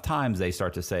up enough times, they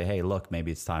start to say, hey, look,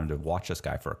 maybe it's time to watch this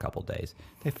guy for a couple days.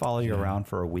 They follow you around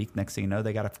for a week. Next thing you know,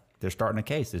 they're starting a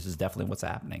case. This is definitely what's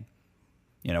happening.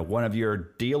 One of your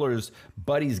dealer's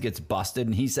buddies gets busted,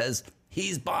 and he says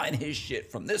he's buying his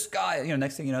shit from this guy.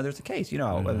 Next thing you know, there's a case.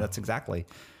 That's exactly.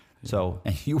 So,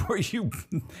 and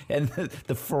and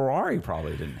the Ferrari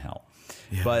probably didn't help.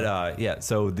 Yeah. But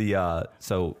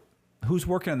so who's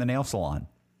working in the nail salon?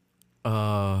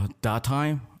 That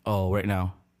time? Oh, right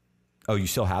now. Oh, you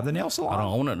still have the nail salon? I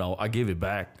don't own it, no. I gave it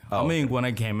back. Oh, when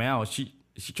I came out, she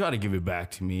tried to give it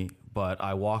back to me, but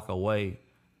I walk away.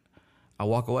 I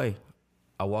walk away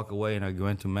and I go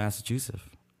into Massachusetts.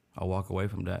 I walk away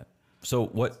from that. So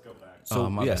what?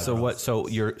 So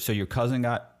your cousin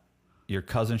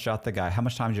shot the guy. How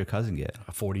much time did your cousin get?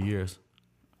 40 years.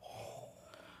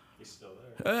 He's still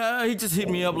there. He just hit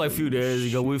me up like a few days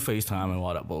ago. We FaceTime and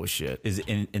all that bullshit.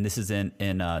 And this is in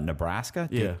Nebraska?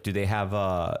 Yeah. Do they have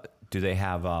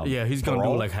yeah, he's gonna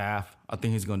parole? do like half. I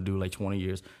think he's gonna do like 20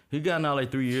 years. He got now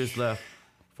like 3 years left,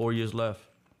 4 years left.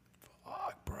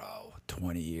 Fuck, bro.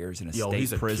 20 years in a Yo, state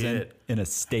he's a prison. kid. In a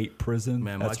state prison?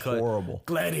 Man, that's horrible.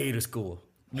 Gladiator school.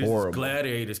 This Horrible. is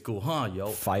gladiator school, huh, yo?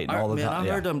 Fighting all the time.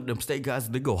 Man, I heard Yeah. them state guys,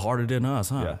 they go harder than us,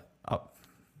 huh? Yeah.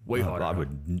 Way harder.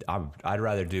 I'd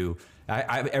rather do.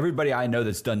 Everybody I know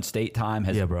that's done state time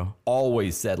has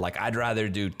always said, like, I'd rather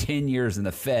do 10 years in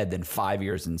the Fed than 5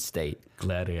 years in state.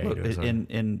 Gladiators.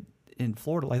 In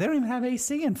Florida, like, they don't even have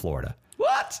AC in Florida.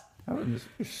 What?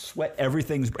 Sweat.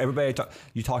 Everybody.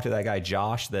 You talk to that guy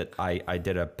Josh that I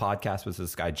did a podcast with.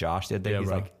 This guy Josh the other day. Yeah, He's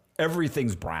bro. like,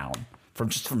 everything's brown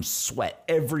from sweat.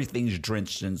 Everything's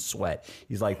drenched in sweat.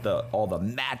 He's like, all the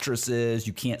mattresses,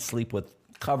 you can't sleep with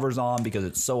covers on because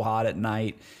it's so hot at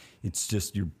night. It's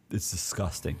just it's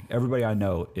disgusting. Everybody I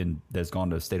know that's gone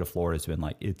to the state of Florida has been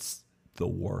like, it's the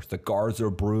worst. The guards are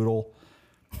brutal.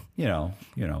 Fed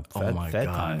my God.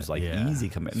 time's like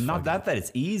easy. Not that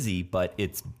it's easy, but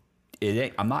it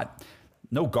ain't. I'm not.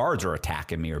 No guards are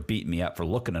attacking me or beating me up for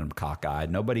looking at them cockeyed.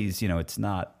 Nobody's. It's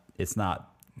not.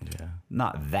 Yeah.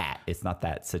 Not that. It's not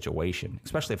that situation,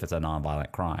 especially if it's a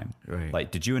nonviolent crime. Right.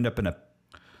 Like, did you end up in a?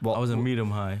 Well, I was in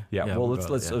medium high. Yeah. Well,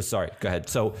 let's. Oh, sorry. Go ahead.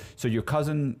 So your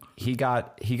cousin, he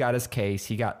got his case.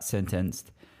 He got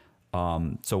sentenced.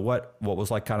 So what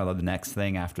was like kind of the next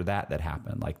thing after that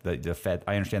happened? Like the Fed.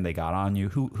 I understand they got on you.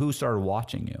 Who started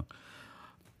watching you?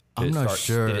 I'm not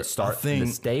sure. Did it start in the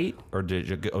state or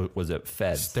was it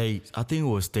Fed? State. I think it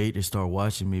was state that started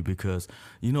watching me because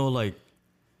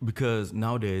because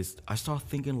nowadays I start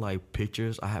thinking like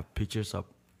pictures. I have pictures of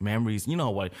memories.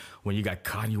 What when you got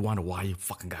caught and you wonder why you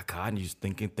fucking got caught and you just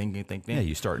thinking. Yeah,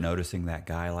 you start noticing that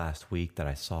guy last week that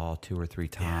I saw 2 or 3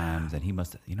 times, and he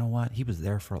must. You know what? He was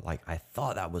there for like. I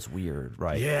thought that was weird,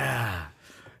 right? Yeah.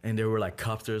 And there were like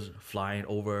copters flying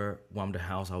over the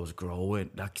house I was growing.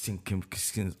 That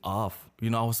skin's off. I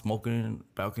was smoking in the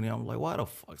balcony. I'm like, why the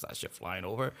fuck's that shit flying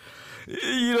over?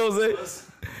 You know what I'm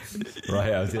saying? Right.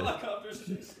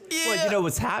 Well,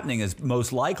 what's happening is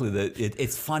most likely that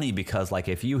it's funny because like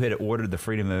if you had ordered the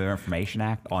Freedom of Information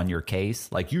Act on your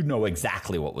case, like you know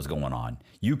exactly what was going on.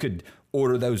 You could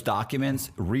order those documents,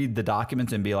 read the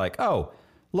documents, and be like, oh.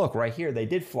 Look, right here, they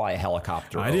did fly a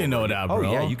helicopter. I didn't know that, bro.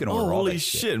 Oh, yeah, you can order all that. Holy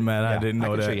shit, man. Yeah, I didn't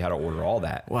know that. I can show you how to order all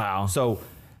that. Wow. So,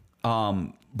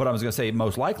 but I was going to say,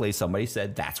 most likely, somebody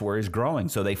said that's where he's growing.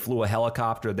 So they flew a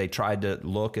helicopter. They tried to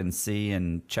look and see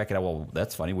and check it out. Well,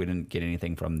 that's funny. We didn't get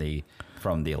anything from the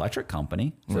electric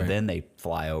company. So then they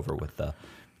fly over with the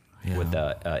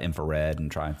infrared and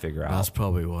try and figure out. That's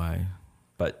probably why.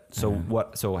 But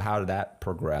so how did that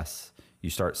progress? You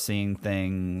start seeing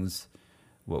things.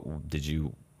 What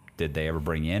did they ever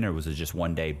bring you in, or was it just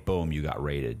one day, boom, you got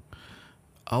raided?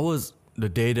 The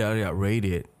day that I got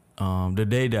raided, the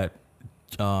day that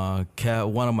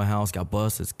one of my house got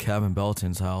busted, Kevin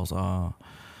Belton's house. I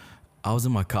was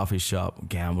in my coffee shop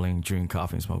gambling, drinking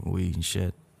coffee and smoking weed and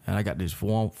shit. And I got this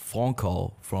phone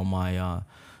call from my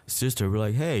sister. We're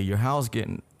like, hey, your house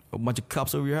getting a bunch of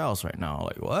cops over your house right now.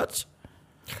 Like, what?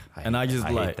 I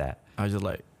hate that. I was just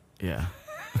like, yeah.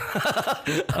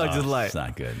 I was just like, it's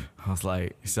not good. I was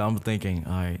like, so I'm thinking,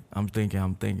 all right, I'm thinking.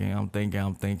 I'm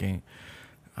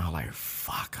like,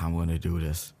 fuck, I'm gonna do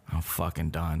this. I'm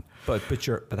fucking done. But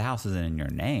the house isn't in your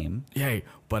name. Yeah,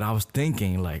 but I was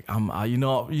thinking like, you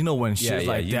know when shit's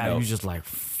like that, you just like,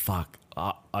 fuck,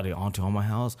 are they onto on my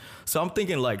house? So I'm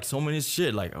thinking like so many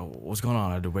shit, like, what's going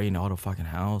on? Are they raiding all the fucking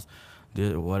house?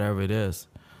 Whatever it is.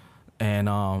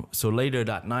 And so later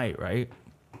that night, right,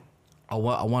 I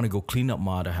want to go clean up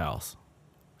my other house.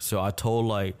 So I told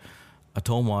my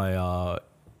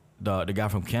the guy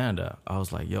from Canada, I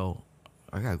was like, yo,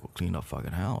 I gotta go clean up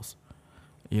fucking house.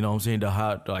 You know what I'm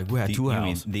saying? We had two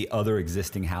houses. The other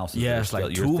existing houses. Yeah, it's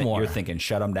like two more. You're thinking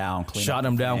shut them down,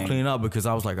 clean up, because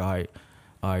I was like, all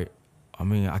right. I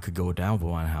mean, I could go down for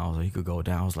one house, or he could go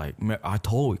down. I was like, I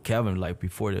told Kevin, like,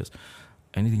 before this,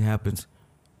 anything happens,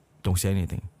 don't say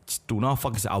anything. Just do not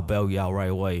fucking say, I'll bail you out right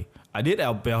away. I did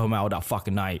bail him out that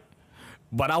fucking night.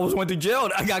 But I went to jail.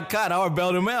 I got caught. I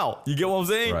bailed him out. You get what I'm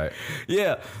saying? Right.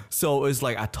 Yeah. So it's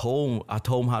like I told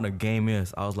him how the game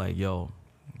is. I was like, yo,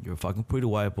 you're a fucking pretty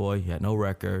white boy. You had no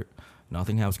record.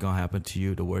 Nothing else gonna happen to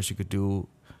you. The worst you could do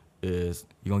is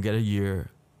you're gonna get a year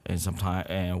and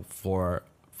for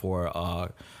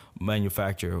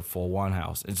manufacturer for one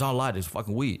house. It's not a lot. It's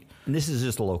fucking weed. And this is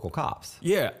just the local cops.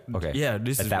 Yeah. Okay. Yeah. At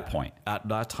that point. At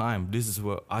that time, this is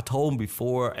what I told him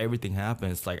before everything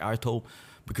happens. Like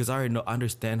because I already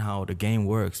understand how the game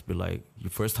works. But like, your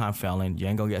first time felon, you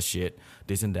ain't gonna get shit.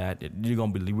 This and that. You're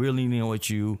gonna be really lenient with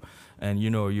you, and you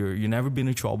never been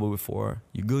in trouble before.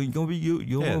 You're good. You're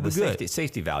gonna be good.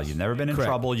 Safety value. Never been in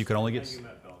trouble. You can only get. You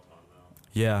met Belton, though.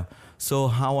 Yeah. So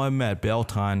how I met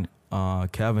Belton,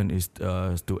 Kevin is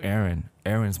through Aaron.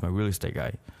 Aaron's my real estate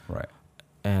guy. Right.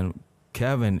 And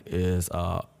Kevin is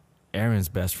Aaron's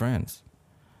best friends.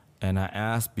 And I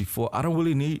asked before, I don't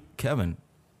really need Kevin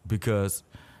because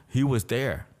he was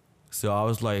there. So I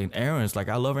was like, Aaron's like,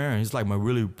 I love Aaron. He's like my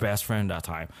really best friend that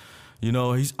time. You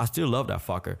know, I still love that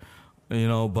fucker. You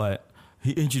know, but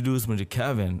he introduced me to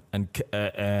Kevin,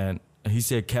 and he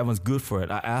said Kevin's good for it.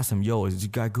 I asked him, yo, is this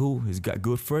guy cool? Is this guy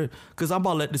good for it? Because I'm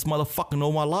about to let this motherfucker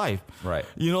know my life. Right.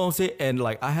 You know what I'm saying? And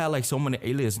like, I had like so many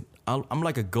aliases. I'm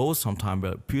like a ghost sometimes,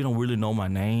 but people don't really know my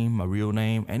name, my real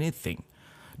name, anything.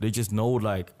 They just know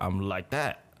like I'm like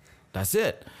that. That's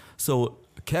it. So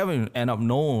Kevin ended up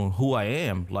knowing who I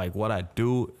am, like what I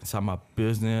do inside my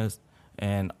business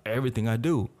and everything I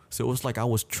do. So it was like I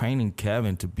was training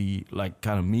Kevin to be like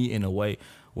kind of me in a way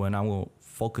when I'm going to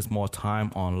focus more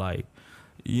time on like,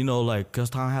 you know, like, cause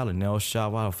I had a nail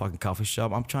shop, I had a fucking coffee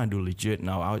shop. I'm trying to do legit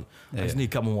now. I just need a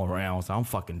couple more rounds. I'm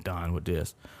fucking done with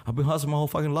this. I've been hustling my whole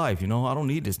fucking life, you know. I don't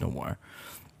need this no more.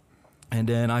 And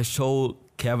then I showed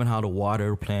Kevin how to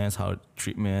water plants, how to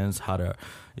treatments, how to,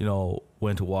 you know,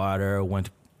 when to water, when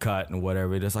to cut and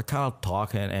whatever it is. I kind of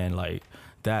talking and like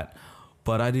that,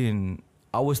 but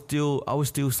I was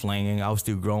still slanging. I was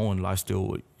still growing. I was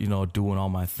still, you know, doing all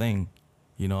my thing.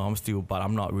 You know, but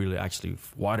I'm not really actually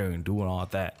watering and doing all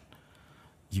that.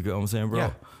 You get what I'm saying, bro?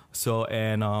 Yeah. So,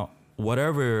 and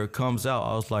whatever comes out,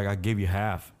 I was like, I give you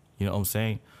half. You know what I'm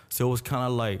saying? So it was kind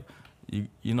of like,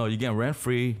 you know, you're getting rent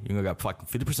free. You're gonna got fucking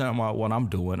 50% of what I'm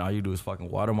doing. All you do is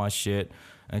fucking water my shit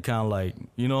and kind of like,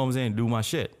 you know what I'm saying, do my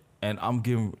shit. And I'm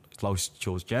giving, like,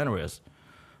 chose generous.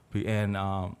 And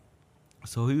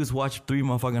so he was watching 3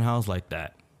 motherfucking houses like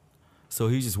that. So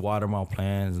he just watered my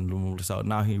plants and doing this out.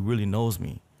 Now he really knows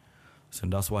me. So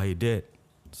that's why he did.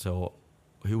 So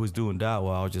he was doing that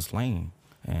while I was just laying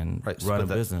and running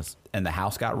business. And the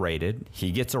house got raided.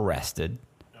 He gets arrested.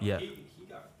 No, yeah. He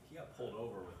got pulled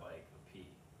over with like a pee.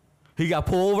 He got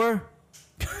pulled over?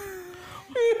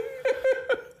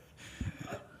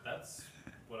 That's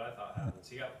what I thought happens.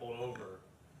 He got pulled over,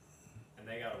 and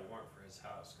they got a warrant for his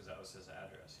house because that was his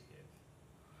address he gave.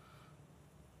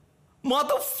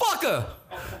 Motherfucker!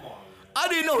 Oh, come on, man. I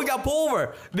didn't know he got pulled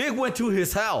over. They went to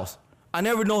his house. I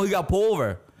never know he got pulled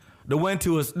over. They went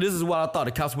to his, this is what I thought.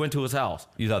 The cops went to his house.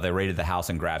 You thought they raided the house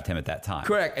and grabbed him at that time.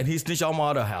 Correct. And he snitched on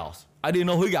my other house. I didn't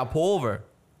know he got pulled over.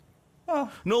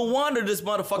 Well, No wonder this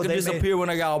motherfucker they disappeared when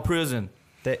I got out of prison.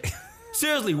 they,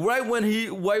 Seriously, right when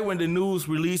the news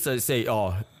released, they say,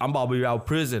 "Oh, I'm about to be out of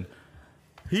prison."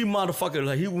 He motherfucker,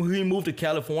 like he moved to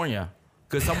California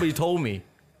because somebody told me.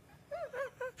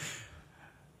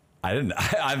 I didn't.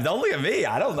 Don't look at me.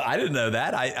 I didn't know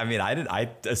that. I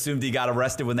assumed he got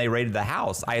arrested when they raided the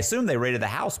house. I assumed they raided the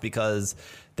house because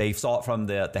they saw it from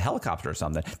the helicopter or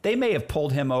something. They may have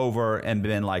pulled him over and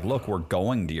been like, "Look, we're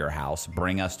going to your house.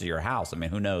 Bring us to your house." I mean,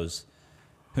 who knows?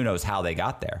 Who knows how they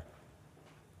got there?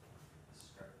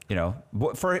 You know,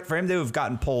 for him to have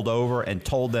gotten pulled over and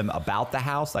told them about the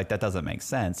house, like that doesn't make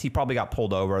sense. He probably got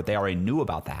pulled over. They already knew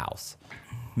about the house,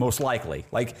 most likely.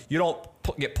 Like you don't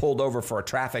get pulled over for a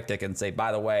traffic ticket and say,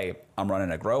 "By the way, I'm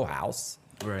running a grow house."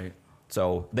 Right.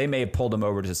 So they may have pulled him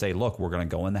over to say, "Look, we're going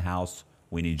to go in the house.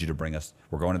 We need you to bring us.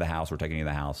 We're going to the house. We're taking you to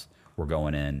the house. We're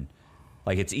going in."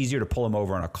 Like it's easier to pull him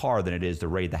over in a car than it is to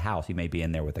raid the house. He may be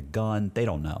in there with a gun. They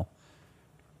don't know.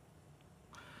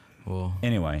 Well,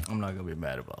 Anyway, I'm not gonna be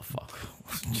mad about fuck.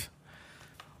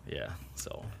 Yeah.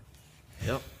 So,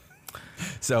 yep.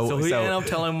 So he ended up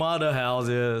telling my other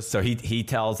houses. So he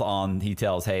tells,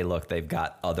 hey, look, they've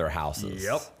got other houses.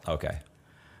 Yep. Okay.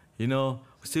 You know,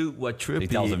 see what trippy. He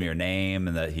tells them your name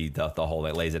and that the whole,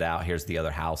 it lays it out. Here's the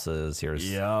other houses. Here's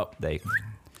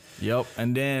Yep.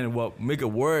 And then what make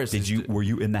it worse? Were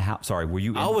you in the house? Sorry, were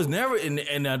you? I was never in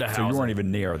the other house. So you weren't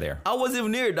even near there. I wasn't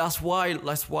even near. That's why.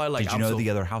 Like, did you know the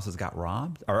other houses got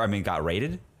robbed? Or got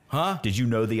raided? Huh? Did you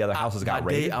know the other houses got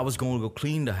raided? I was going to go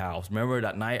clean the house. Remember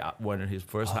that night I went in his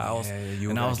first house,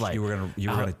 and I was like, you were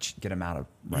gonna get him out of.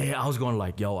 Right. Yeah, I was going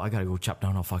like, yo, I gotta go chop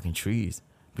down our fucking trees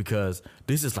because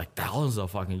this is like thousands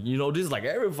of fucking. This is like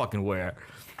every fucking where.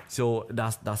 So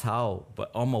that's how.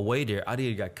 But on my way there, I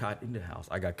didn't get caught in the house.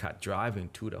 I got caught driving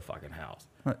to the fucking house.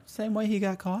 Right. Same way he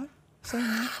got caught. Same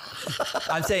way.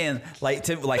 I'm saying, like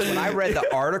when I read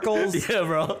the articles. Yeah,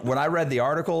 bro. When I read the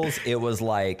articles, it was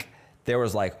like there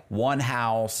was like one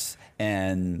house,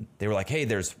 and they were like, hey,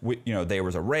 there was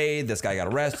a raid. This guy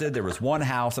got arrested. There was one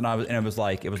house, and it was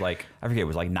like I forget, it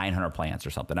was like 900 plants or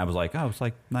something. I was like, oh, it's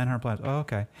like 900 plants. Oh,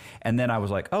 okay. And then I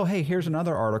was like, oh, hey, here's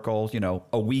another article.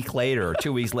 A week later or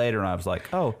 2 weeks later, and I was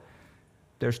like, oh,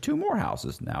 there's 2 more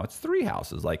houses now. It's 3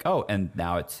 houses. Like, oh, and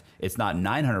now it's not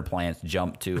 900 plants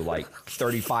jumped to like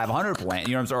 3,500 plants.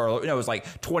 You know what I'm saying? Or, it was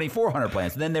like 2,400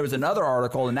 plants. And then there was another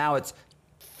article, and now it's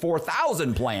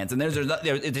 4,000 plants, and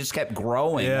it just kept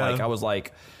growing. Yeah. Like I was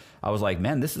like,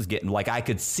 man, this is getting like I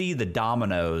could see the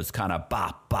dominoes kind of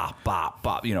bop, bop, bop,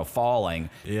 bop, falling.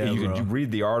 Yeah, you could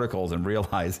read the articles and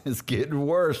realize it's getting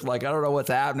worse. Like I don't know what's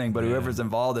happening, but whoever's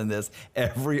involved in this,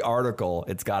 every article,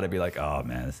 it's got to be like, oh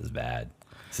man, this is bad.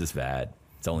 This is bad.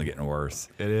 It's only getting worse.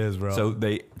 It is, bro. So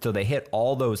they hit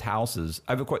all those houses.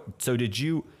 I have a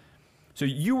question. So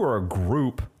you were a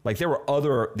group, like there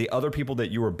were the other people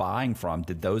that you were buying from.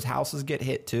 Did those houses get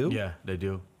hit too? Yeah, they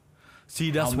do.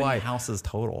 See, that's How why many houses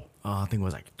total? I think it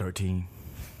was like 13.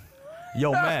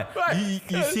 Yo, man,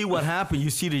 you see what happened? You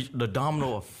see the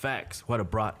domino effects, what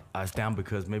it brought us down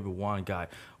because maybe one guy.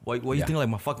 What you think? Like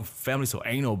my fucking family so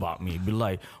anal about me? Be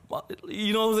like,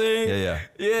 you know what I'm saying?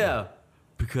 Yeah.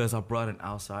 Because I brought an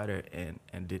outsider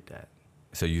and did that.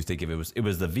 So you think if it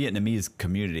was the Vietnamese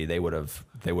community, they would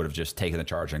have just taken the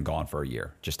charge and gone for a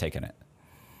year, just taken it?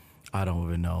 I don't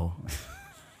even know.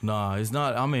 Nah, it's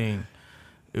not. I mean,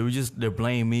 it was just they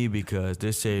blame me because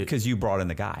they say because you brought in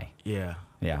the guy. Yeah.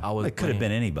 It could have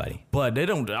been anybody. But they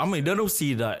don't. I mean, they don't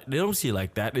see that. They don't see it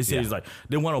like that. They say it's like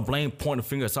they want to point a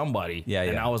finger at somebody. Yeah.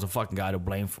 And I was the fucking guy to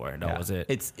blame for it. That was it.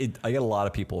 I get a lot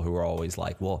of people who are always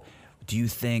like, well, do you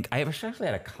think I actually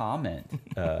had a comment,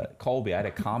 Colby? I had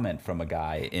a comment from a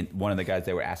guy, and one of the guys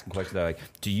they were asking questions. They're like,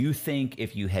 "Do you think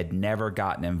if you had never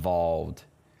gotten involved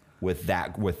with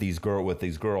these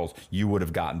girls, you would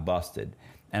have gotten busted?"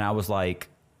 And I was like,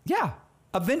 "Yeah,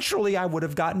 eventually I would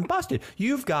have gotten busted.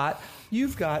 You've got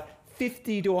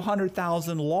 50 to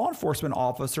 100,000 law enforcement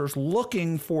officers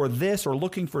looking for this or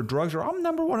looking for drugs, or I'm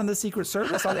number one in the Secret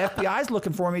Service. The FBI's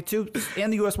looking for me too,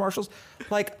 and the U.S. Marshals,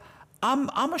 like."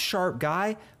 I'm a sharp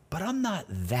guy, but I'm not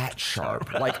that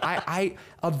sharp. Like I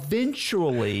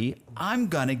eventually I'm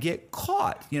gonna get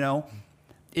caught.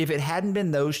 If it hadn't been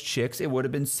those chicks, it would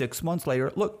have been 6 months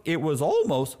later. Look, it was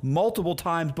almost multiple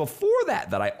times before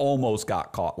that I almost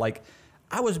got caught. Like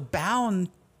I was bound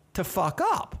to fuck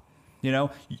up.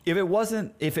 If it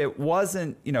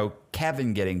wasn't,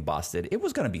 Kevin getting busted, it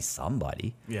was going to be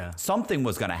somebody. Yeah. Something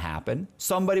was going to happen.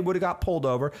 Somebody would have got pulled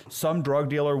over. Some drug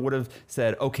dealer would have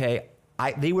said, okay,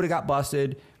 they would have got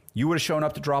busted. You would have shown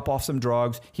up to drop off some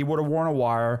drugs. He would have worn a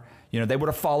wire. They would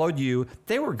have followed you.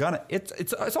 They were going to,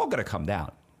 it's all going to come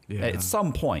down. Yeah. At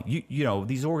some point.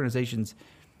 These organizations,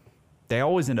 they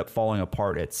always end up falling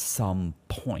apart at some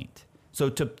point. So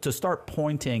to start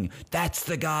pointing, that's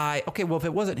the guy. Okay, well, if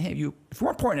it wasn't him, if you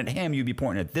weren't pointing at him, you'd be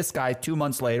pointing at this guy 2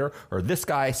 months later, or this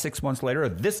guy 6 months later, or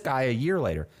this guy a year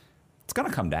later. It's gonna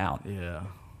come down. Yeah.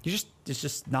 It's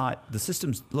just not the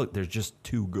systems. Look, they're just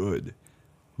too good.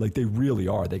 Like they really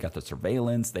are. They got the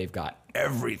surveillance. They've got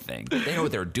everything. They know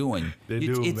what they're doing. Man.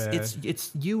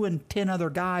 It's you and 10 other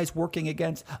guys working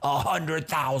against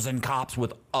 100,000 cops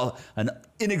with an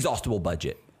inexhaustible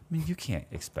budget. I mean, you can't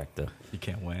expect you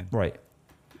can't win. Right.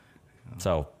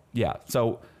 So, yeah.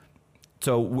 So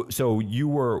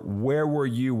where were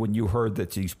you when you heard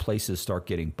that these places start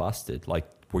getting busted? Like,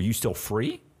 were you still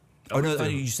free? Oh, no,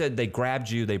 you said they grabbed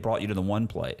you, they brought you to the one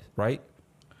place, right?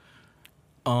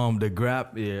 They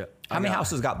grabbed, yeah. How many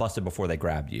houses got busted before they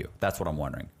grabbed you? That's what I'm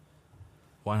wondering.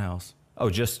 One house. Oh,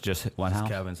 just one house?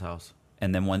 Kevin's house.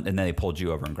 And then they pulled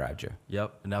you over and grabbed you?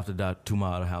 Yep. And after that, 2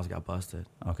 mile other house got busted.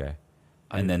 Okay.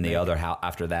 And then the other house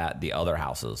after that, the other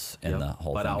houses in the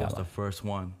whole thing. But I was the first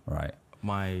one. Right.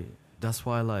 That's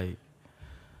why, like,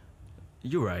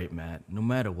 you're right, Matt. No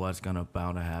matter what's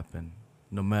bound to happen,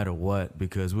 no matter what,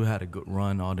 because we had a good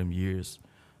run all them years.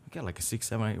 We got like a 6,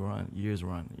 7, 8 years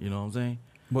run. You know what I'm saying?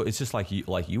 Well, it's just like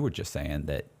you were just saying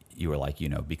that you were like,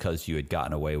 because you had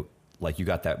gotten away, like you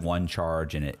got that one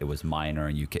charge and it was minor,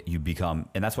 and you become,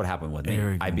 and that's what happened with me.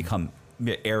 Arrogant. I become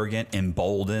arrogant,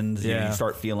 emboldened. Yeah. You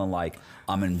start feeling like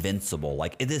I'm invincible.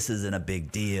 Like this isn't a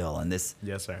big deal, and this.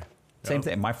 Yes, sir. Same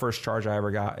thing. My first charge I ever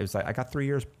got, it was like I got 3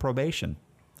 years probation.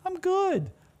 I'm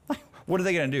good. What are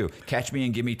they going to do? Catch me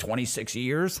and give me 26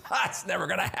 years? That's never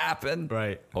going to happen.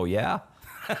 Right. Oh yeah.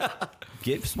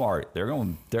 Get smart. They're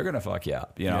going to fuck you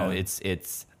up.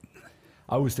 It's.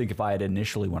 I always think if I had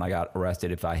initially, when I got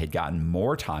arrested, if I had gotten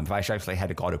more time, if I actually had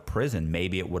to go to prison,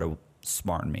 maybe it would have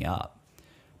smartened me up.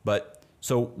 But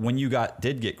so when you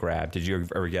did get grabbed, did you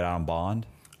ever get out on bond?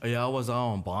 Yeah, I was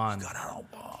on bond. You got out on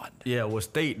bond. Yeah, it was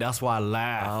state. That's why I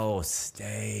laughed. Oh,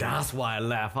 state. That's why I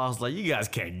laughed. I was like, you guys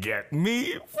can't get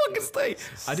me. Fucking state.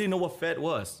 I didn't know what Fed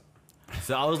was.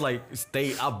 So I was like,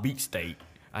 state. I beat state.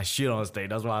 I shit on state.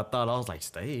 That's what I thought. I was like,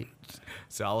 state.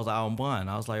 So I was out on bond.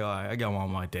 I was like, all right, I got one of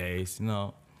my days,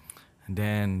 And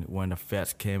then when the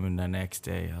feds came in the next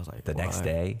day, I was like, The next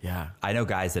day? Yeah. I know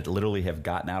guys that literally have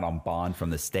gotten out on bond from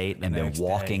the state and been next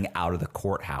walking day. out of the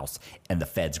courthouse and the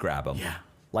feds grab them. Yeah.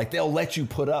 Like they'll let you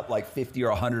put up like $50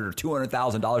 or $100 or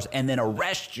 $200,000 and then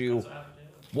arrest you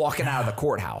walking out of the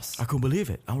courthouse. I couldn't believe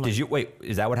it. I'm like, Did you wait?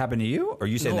 Is that what happened to you, or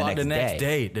you said No, the next day? the next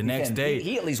day. The You next said day.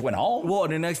 He at least went home. well,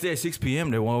 the next day at 6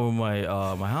 p.m. they went over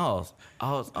my house.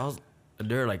 I was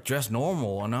they're like dressed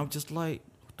normal, and I'm just like,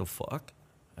 what the fuck?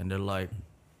 And they're like,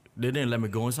 they didn't let me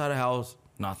go inside the house.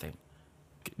 Nothing.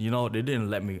 They didn't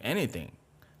let me anything.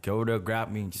 Came over there,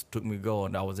 grabbed me, and just took me to go,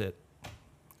 and that was it.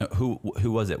 Who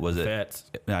was it? Was it? Feds.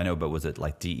 I know, but was it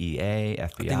like DEA, FBI? I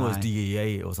think it was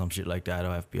DEA or some shit like that,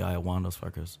 or FBI, one of those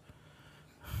fuckers.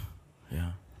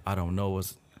 Yeah, I don't know.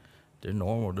 They're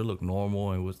normal. They look normal,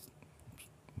 and it was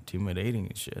intimidating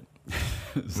and shit.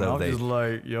 So I'm just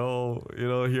like, yo,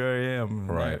 here I am.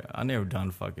 Right. I never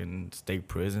done fucking state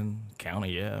prison,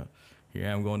 county. Yeah, here I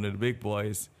am going to the big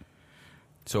boys.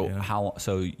 So Yeah.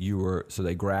 So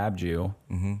they grabbed you.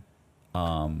 Mm-hmm.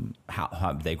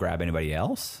 How did they grab anybody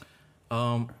else?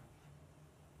 They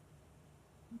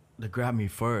grabbed me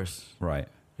first, Right.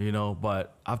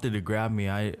 but after they grabbed me,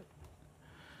 I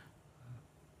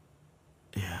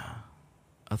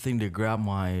think they grabbed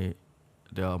my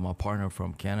partner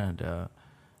from Canada,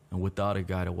 and without a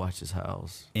guy to watch his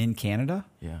house. In Canada?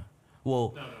 Yeah.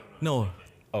 Well, no.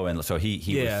 Oh, and so he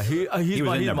Yeah, was, he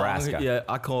was in Nebraska. Yeah,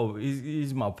 I call him,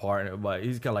 he's my partner, but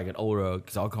he's kind of like an older,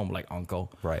 because I'll call him like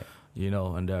uncle. Right.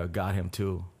 And got him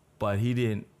too. But he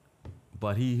didn't,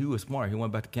 but he was smart. He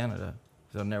went back to Canada,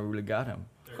 so I never really got him.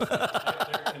 They're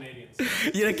Canadians.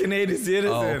 Yeah, Canadian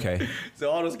citizen. Oh, okay. So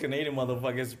all those Canadian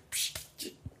motherfuckers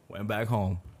went back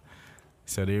home.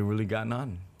 So they really got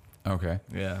nothing. Okay.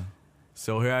 Yeah.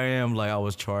 So here I am, like I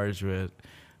was charged with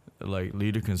like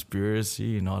leader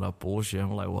conspiracy and all that bullshit.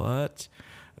 I'm like, what?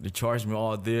 They charged me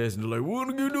all this, and they're like, we're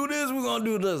gonna do this, we're gonna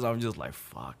do this. I'm just like,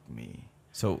 fuck me.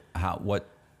 So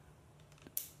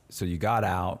So you got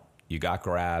out, you got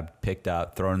grabbed, picked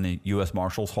up, thrown in the U.S.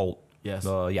 Marshals hold. Yes.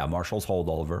 Marshals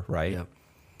holdover, right? Yep.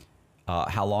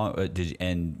 How long did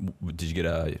you get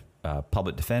a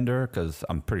public defender? Because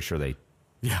I'm pretty sure they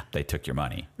took your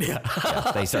money. Yeah.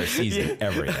 They started seizing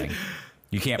everything.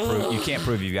 You can't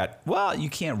prove you've got. Well, you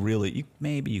can't really.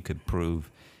 Maybe you could prove.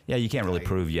 Yeah, you can't really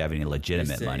prove you have any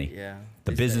legitimate money. Yeah.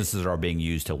 The businesses are being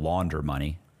used to launder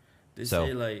money. They So-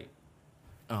 say like,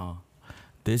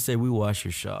 they say we wash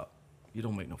your shop. You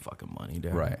don't make no fucking money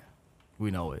there. Right.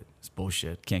 We know it. It's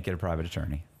bullshit. Can't get a private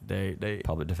attorney. They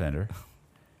Public defender.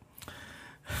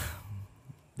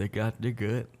 they're good.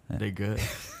 Yeah. They're good.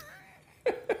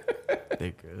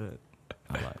 They're good.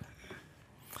 I like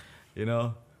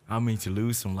it. I mean to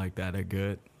lose them like that, they're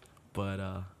good. But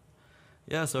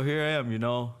yeah, so here I am,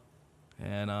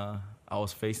 and I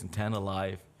was facing 10 to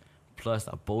life, plus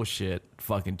a bullshit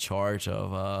fucking charge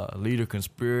of leader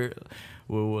conspiracy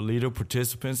with leader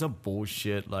participants, some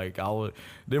bullshit. Like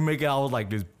they're making I was like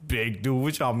this big dude,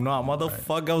 which I'm not,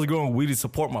 motherfucker. I was growing weed to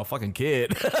support my fucking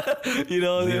kid.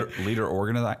 Leader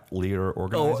organizer.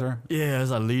 Oh, yeah,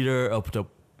 as a leader of the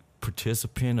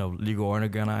participant of legal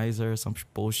organizer, some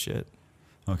bullshit.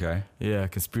 Okay. Yeah,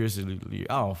 conspiracy.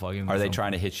 I don't fucking. Are they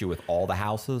trying to hit you with all the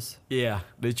houses? Yeah,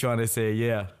 they're trying to say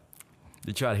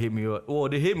They try to hit me with. Well,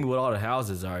 they hit me with all the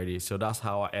houses already, so that's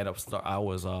how I end up.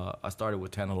 I started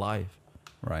with 10 to life.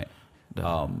 Right.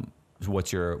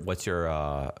 What's your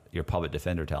public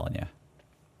defender telling you?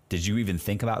 Did you even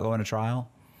think about going to trial?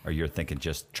 Or you're thinking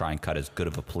just try and cut as good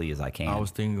of a plea as I can? I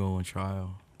was thinking going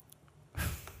trial.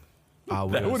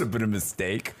 That would have been a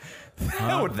mistake.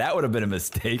 That would have been a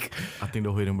mistake. I think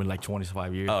they'll hit him with like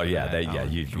 25 years. Oh yeah,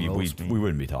 we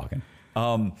wouldn't be talking.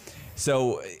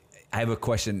 So I have a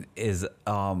question: is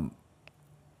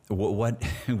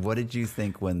what did you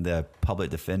think when the public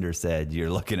defender said you're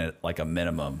looking at like a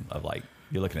minimum of like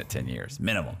you're looking at 10 years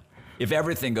minimum? If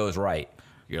everything goes right,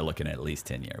 you're looking at least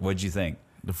 10 years. What did you think?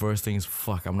 The first thing is,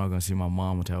 fuck, I'm not going to see my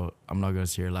mom until I'm not going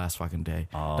to see her last fucking day.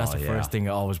 Oh, that's the yeah. first thing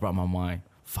that always brought my mind.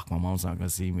 Fuck, my mom's not going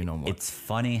to see me no more. It's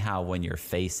funny how when you're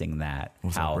facing that,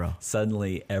 What's how up, bro?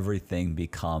 suddenly everything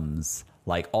becomes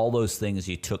like all those things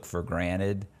you took for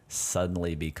granted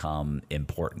suddenly become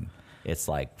important. It's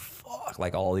like, fuck,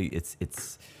 like all the,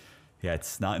 it's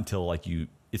not until like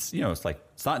it's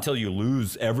not until you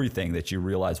lose everything that you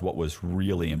realize what was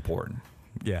really important.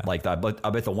 Yeah. Like I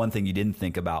bet the one thing you didn't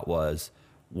think about was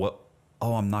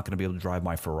I'm not going to be able to drive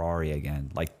my Ferrari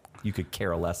again. Like you could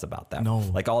care less about that. No.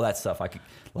 Like all that stuff. I could,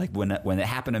 like when it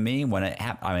happened to me,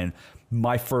 I mean,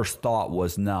 my first thought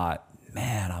was not,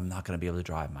 man, I'm not going to be able to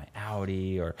drive my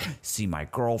Audi or see my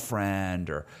girlfriend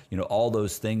or, all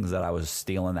those things that I was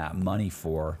stealing that money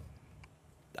for.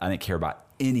 I didn't care about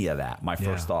any of that. My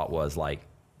first thought was like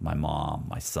my mom,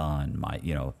 my son,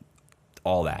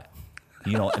 all that.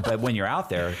 But when you're out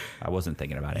there, I wasn't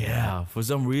thinking about it. Yeah, for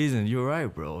some reason, you're right,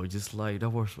 bro. Just like that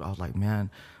was, I was like, man,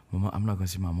 I'm not gonna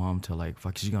see my mom till like,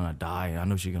 fuck, she's gonna die. I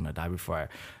know she's gonna die before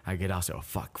I get out. So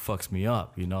fucks me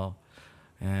up,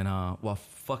 And what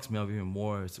fucks me up even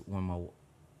more is when my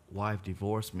wife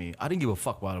divorced me. I didn't give a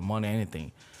fuck about the money or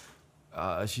anything.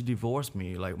 She divorced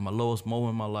me, like my lowest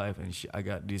moment in my life, and I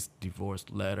got this divorce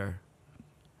letter.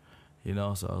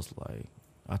 So I was like,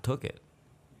 I took it.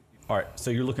 All right,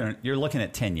 so you're looking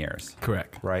at 10 years.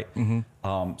 Correct. Right?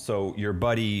 Mm-hmm. So your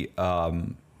buddy,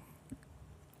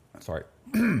 sorry.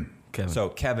 Kevin. So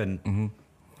Kevin, Mm-hmm.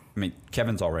 I mean,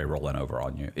 Kevin's already rolling over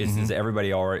on you. Is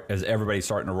everybody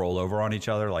starting to roll over on each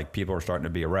other? Like people are starting to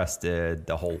be arrested.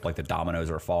 The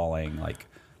dominoes are falling. Like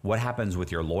what happens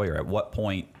with your lawyer? At what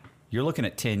point you're looking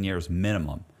at 10 years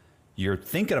minimum? You're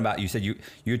thinking about, you said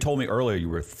you told me earlier you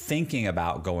were thinking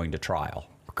about going to trial.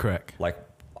 Correct. Like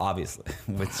obviously,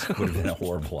 which would have been a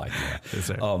horrible idea. Yes,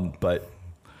 sir. But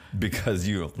because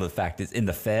the fact is in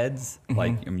the feds,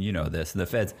 like this, the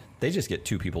feds, they just get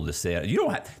two people to sit.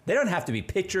 They don't have to be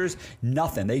pictures,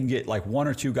 nothing. They can get like one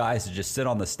or two guys to just sit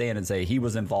on the stand and say he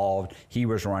was involved, he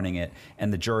was running it,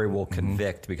 and the jury will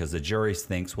convict because the jury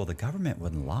thinks, well, the government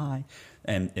wouldn't lie,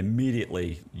 and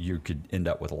immediately you could end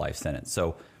up with a life sentence.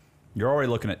 So you're already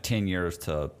looking at 10 years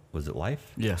to, was it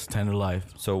life? Yes, 10 to life.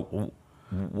 So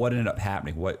what ended up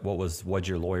happening? What'd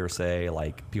your lawyer say?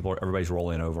 Like everybody's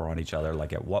rolling over on each other.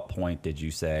 Like at what point did you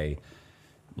say,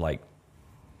 like,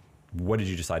 what did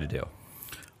you decide to do?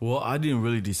 Well, I didn't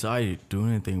really decide to do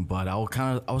anything, but I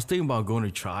was thinking about going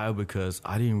to trial because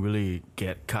I didn't really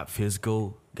get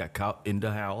caught in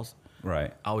the house.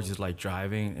 Right. I was just like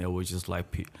driving, and it was just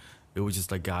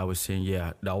like guy was saying,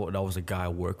 yeah, that was a guy I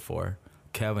worked for.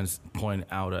 Kevin's pointing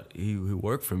out that he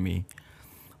worked for me.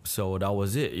 So that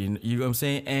was it. You know what I'm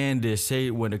saying? And they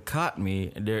say when they caught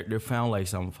me, they found like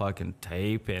some fucking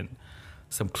tape and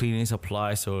some cleaning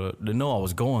supplies. So they know I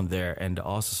was going there, and they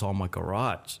also saw my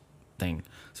garage thing.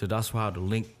 So that's how to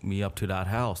link me up to that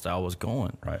house that I was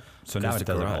going. Right. So now it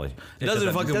doesn't really. It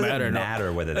doesn't fucking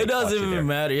matter whether they it doesn't caught you even there.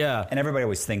 matter. Yeah. And everybody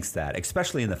always thinks that,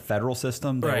 especially in the federal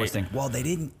system. They always Right. think, well, they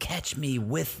didn't catch me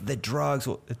with the drugs.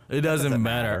 Well, It doesn't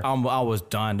matter. I was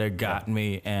done. They got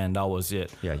me, and that was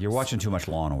it. Yeah, you're watching too much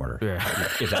Law and Order. Yeah.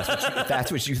 If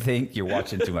that's what you think, you're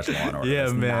watching too much Law and Order. Yeah,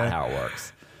 That's man. not how it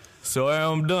works. So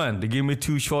I'm done. They give me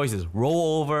two choices: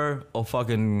 roll over or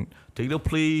fucking take the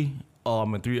plea. Or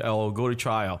go to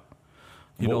trial.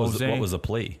 You know what I'm saying? What was the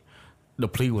plea? The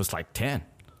plea was like 10.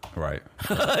 Right.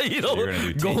 You're gonna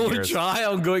do 10 go years. to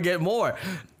trial and go get more.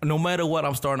 No matter what,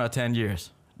 I'm starting at 10 years.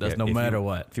 That's Yeah, no if matter you-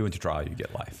 what. If you went to trial, you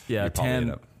get life. Yeah, You'd probably end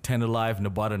 10, up- 10 to life, and the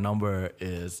bottom number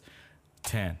is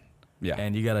 10. Yeah.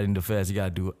 And you got to, in the feds, you got to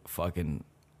do fucking,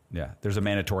 Yeah, there's a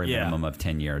mandatory Yeah. minimum of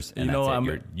 10 years, and You know, that's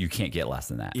it. You can't get less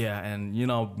than that. yeah, and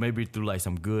maybe through like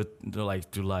some good,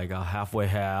 through like a halfway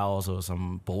house or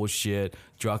some bullshit,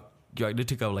 drug, they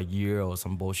took out like a year or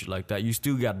some bullshit like that. You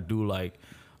still got to do like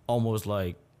almost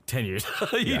like 10 years.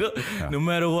 Yeah. No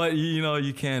matter what,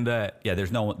 you can't that. Yeah,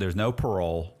 there's no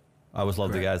parole. I always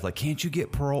love the guys like, can't you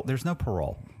get parole? There's no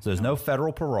parole. So there's no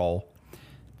federal parole.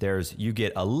 You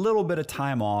get a little bit of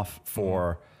time off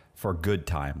for good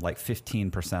time, like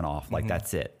 15% off. Like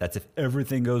that's it. That's if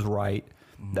everything goes right.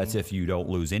 That's if you don't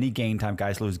lose any game time.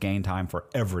 Guys lose game time for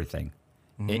everything.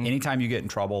 Anytime you get in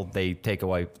trouble, they take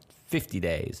away 50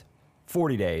 days,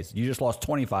 40 days. You just lost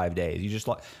 25 days. You just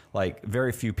like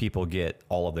very few people get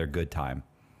all of their good time.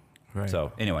 Right.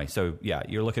 So anyway, yeah,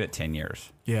 you're looking at 10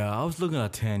 years. Yeah, I was looking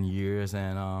at 10 years,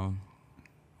 and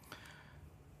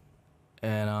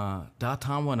that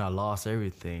time when I lost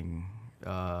everything,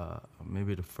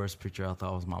 maybe the first picture I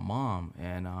thought was my mom,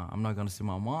 and I'm not gonna see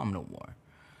my mom no more.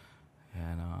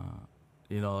 And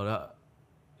you know that,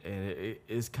 and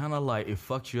it's kind of like it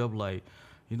fucks you up. Like,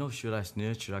 you know, should I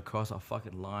snitch? Should I cross a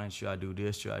fucking line? Should I do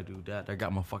this? Should I do that? I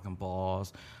got my fucking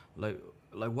balls. Like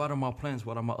what are my plans?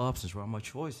 What are my options? What are my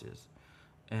choices?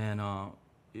 And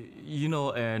you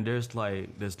know, and there's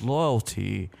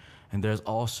loyalty, and there's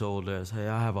hey,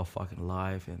 I have a fucking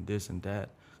life and this and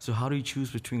that. So how do you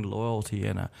choose between loyalty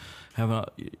and having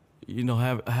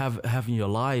your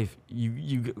life?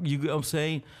 You get what I'm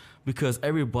saying? Because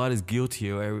everybody's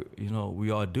guilty, or we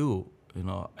all do. You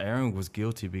know, Aaron was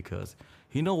guilty because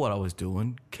he know what I was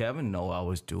doing. Kevin know what I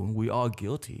was doing. We all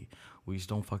guilty. We just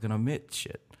don't fucking admit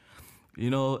shit. You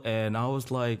know, and I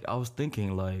was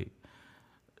thinking like,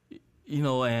 you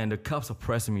know, and the cops are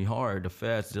pressing me hard. The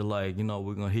feds, they're like, you know,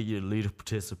 we're gonna hit you, lead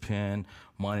participant,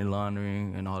 money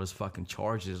laundering, and all this fucking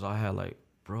charges. I had like,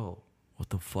 bro, what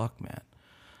the fuck, man?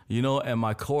 You know, and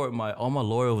all my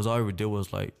lawyer was already did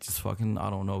was like, just fucking, I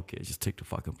don't know, kid, just take the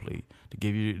fucking plea. To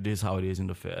give you this how it is in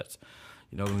the feds.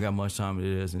 You know, we don't got much time it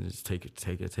is, and just take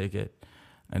it.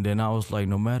 And then I was like,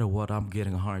 no matter what, I'm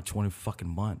getting 120 fucking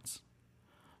months.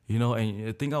 You know, and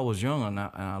I think I was young, and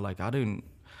I didn't.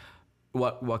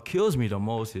 What kills me the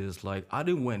most is like I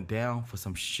didn't went down for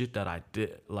some shit that I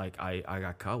did, like I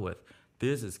got caught with.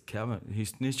 This is Kevin. He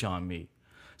snitched on me.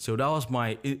 So that was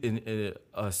my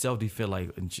self-defense,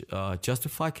 like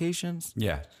justifications.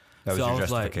 Yeah. That was so your I was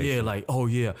justification. like, yeah, like, oh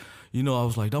yeah. You know, I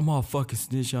was like, that motherfucker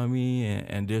snitch on me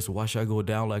and this, why should I go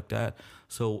down like that?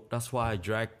 So that's why I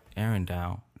dragged Aaron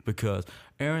down, because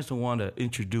Aaron's the one that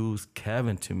introduced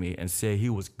Kevin to me and said he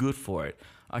was good for it.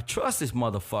 I trust this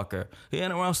motherfucker. He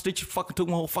ain't around stitching, fucking took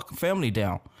my whole fucking family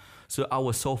down. So I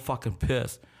was so fucking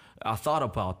pissed. I thought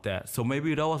about that. So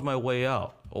maybe that was my way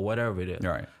out or whatever it is.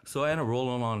 Right. So I ended up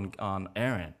rolling on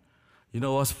Aaron. You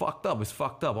know, it's fucked up. It's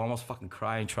fucked up. I almost fucking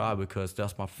cry and try because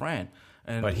that's my friend.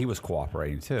 And But he was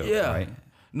cooperating too, yeah. right?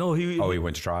 No, he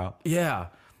went to trial? Yeah.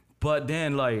 But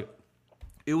then like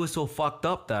it was so fucked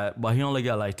up but he only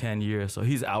got like 10 years, so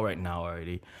he's out right now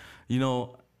already. You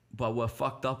know, but what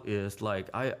fucked up is like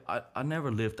I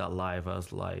never lived that life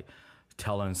as like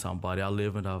telling somebody. I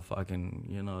live in that fucking,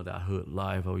 you know, that hood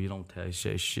life where you don't tell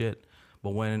shit.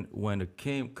 But when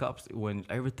it cops, when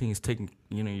everything is taken,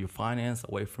 you know, your finance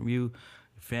away from you,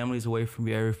 your family's away from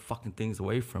you, every fucking thing's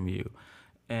away from you.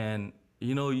 And,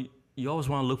 you know, you always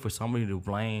want to look for somebody to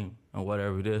blame or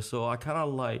whatever it is. So I kind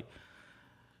of like,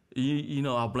 you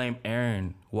know, I blame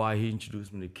Aaron why he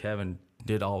introduced me to Kevin,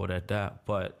 did all of that.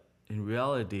 But in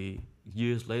reality,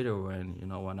 years later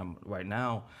when I'm right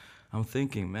now, I'm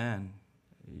thinking, man,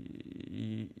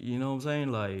 you know what I'm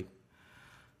saying? Like,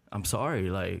 I'm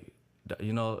sorry, like,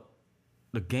 you know,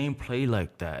 the game play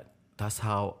like that. That's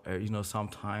how, you know,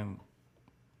 sometimes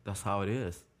that's how it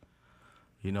is.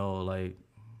 You know, like,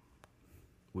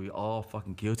 we all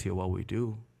fucking guilty of what we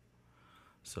do.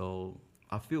 So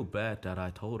I feel bad that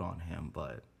I told on him,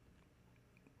 but.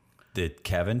 Did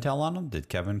Kevin tell on him? Did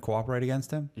Kevin cooperate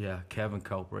against him? Yeah, Kevin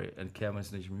cooperated, and Kevin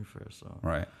snitched me first, so.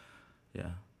 Right.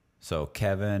 Yeah. So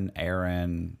Kevin,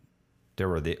 Aaron, there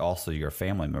were also your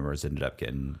family members ended up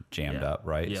getting jammed up,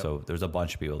 right? Yep. So there's a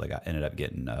bunch of people that ended up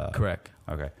getting. Correct.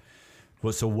 Okay.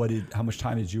 Well, so how much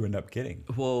time did you end up getting?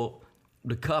 Well,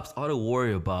 the cops ought to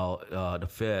worry about the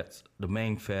feds, the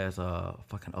main feds,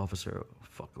 fucking officer,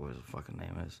 what his fucking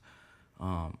name is.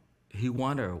 He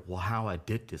wondered how I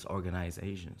did this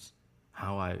organizations,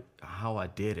 how I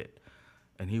did it.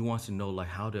 And he wants to know like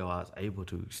how I was able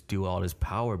to steal all this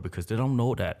power, because they don't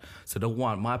know that. So they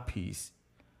want my piece.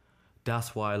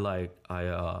 That's why like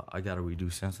I got to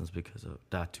reduce sentence because of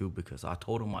that too, because I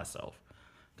told him myself.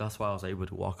 That's why I was able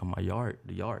to walk on the yard.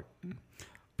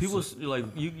 People like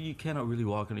you cannot really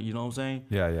walk in it, you know what I'm saying?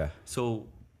 Yeah, yeah. So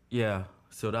yeah,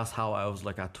 so that's how I was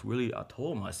like I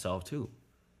told myself too.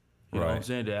 You know what I'm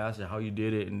saying? They asked you how you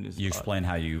did it, and you explain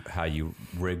how you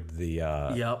rigged the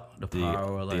the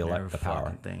power, like every the power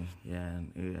fucking thing,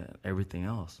 and everything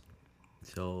else.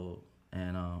 So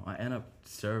and I ended up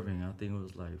serving. I think it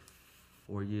was like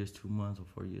 4 years, 2 months, or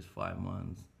 4 years, 5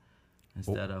 months,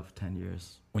 instead of 10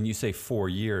 years. When you say 4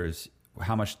 years,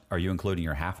 how much are you including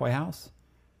your halfway house?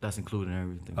 That's including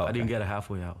everything. Oh, okay. I didn't get a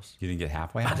halfway house. You didn't get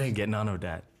halfway house? I didn't get none of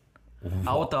that. I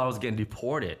thought I was getting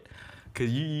deported. Cause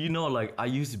you know, like I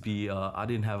used to be, I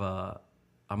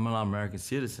I'm an American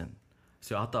citizen.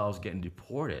 So I thought I was getting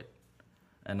deported.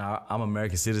 And I'm an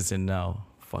American citizen now.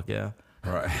 Fuck yeah.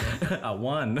 Right. I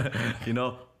won, you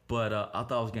know. But I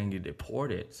thought I was going to get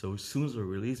deported. So as soon as they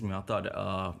released me, I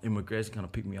thought immigration kind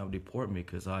of picked me up and deported me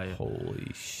because Holy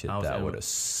shit, I was that able- would have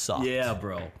sucked. Yeah,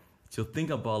 bro. So think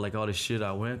about like all the shit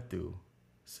I went through.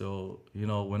 So, you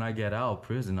know, when I get out of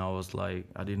prison, I was like,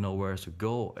 I didn't know where else to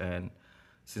go. And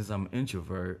since I'm an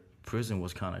introvert, prison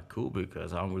was kind of cool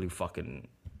because I don't really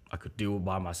I could deal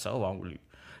by myself. I don't really,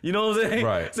 you know what I'm saying?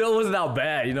 Right. So it wasn't that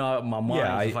bad. You know, my mind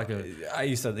Yeah, was fucking. I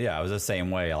used to. Yeah, I was the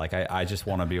same way. Like I just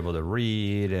want to be able to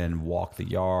read and walk the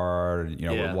yard. You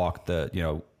know, Yeah.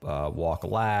 walk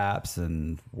laps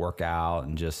and work out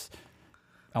and just.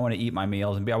 I want to eat my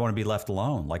meals and I want to be left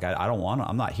alone. Like I don't want to.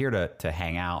 I'm not here to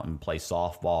hang out and play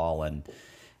softball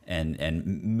and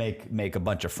make a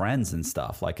bunch of friends and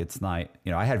stuff. Like it's not.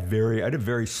 You know, I had a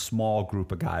very small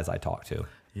group of guys I talked to.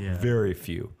 Yeah. Very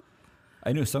few.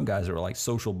 I knew some guys that were like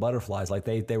social butterflies. Like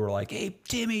they were like, "Hey,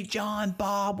 Timmy, John,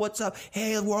 Bob, what's up?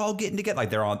 Hey, we're all getting together." Like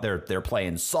they're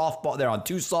playing softball. They're on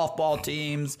 2 softball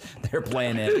teams. They're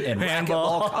playing in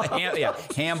Handball.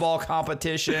 handball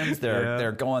competitions.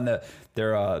 They're going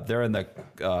they're in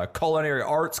the culinary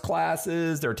arts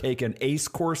classes. They're taking ACE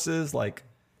courses. Like,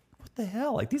 what the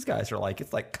hell? Like these guys are like,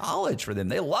 it's like college for them.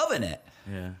 They're loving it.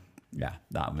 Yeah. Yeah,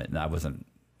 I wasn't.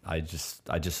 I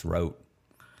just wrote.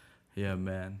 Yeah,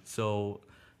 man. So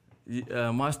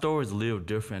my story is a little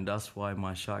different. That's why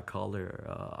my shot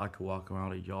caller, I could walk around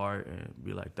the yard and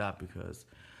be like that because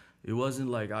it wasn't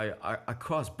like I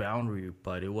crossed boundary,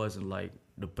 but it wasn't like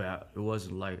it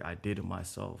wasn't like I did it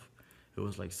myself. It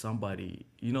was like somebody,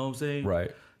 you know what I'm saying?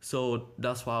 Right. So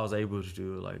that's why I was able to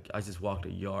do. Like I just walked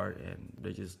the yard and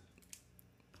they just,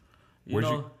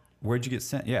 Where'd you get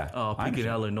sent? Yeah, I Pekin, understand.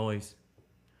 Illinois.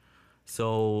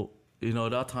 So you know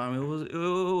that time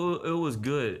it was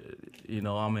good. You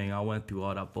know, I mean, I went through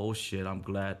all that bullshit. I'm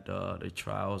glad the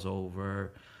trial's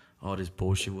over. All this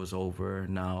bullshit was over.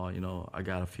 Now you know I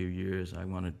got a few years I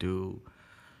want to do,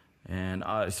 and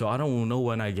so I don't know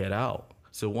when I get out.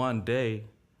 So one day,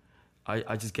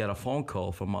 I just get a phone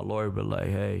call from my lawyer, but like,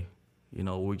 hey, you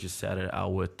know, we just sat it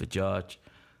out with the judge.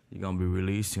 You're gonna be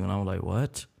released soon. And I'm like,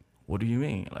 what? What do you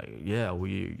mean? Like, yeah,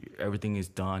 everything is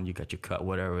done. You got your cut,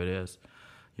 whatever it is.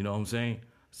 You know what I'm saying?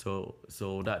 So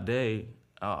that day,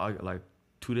 I like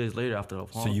 2 days later after the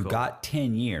phone So you call, got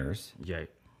 10 years. yeah,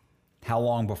 How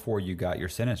long before you got your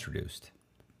sentence reduced?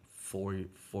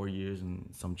 4 years and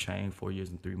some change, 4 years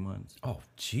and 3 months. Oh,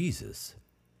 Jesus.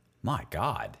 My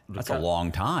God. That's got- a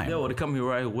long time. Yeah, well, they come here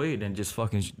right away, then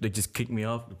they just kicked me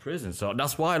off the prison. So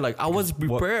that's why, like, I wasn't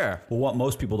prepared. Well, what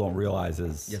most people don't realize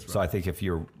is, Yes, so I think if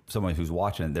you're someone who's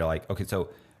watching, they're like, okay, so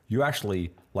you actually,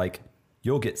 like,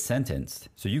 you'll get sentenced.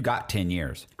 So you got 10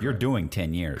 years. Correct. You're doing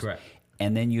 10 years. Correct.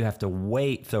 And then you have to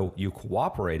wait. So you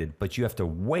cooperated, but you have to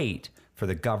wait for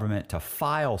the government to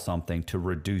file something to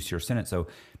reduce your sentence. So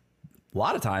a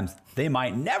lot of times they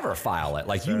might never file it.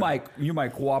 Like you might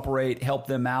cooperate, help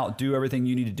them out, do everything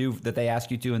you need to do that they ask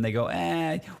you to, and they go,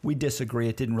 we disagree.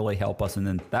 It didn't really help us. And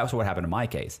then that's what happened in my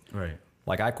case. Right.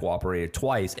 Like I cooperated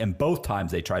twice, and both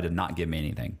times they tried to not give me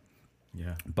anything.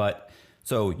 Yeah. But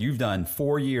so you've done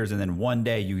 4 years, and then one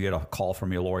day you get a call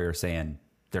from your lawyer saying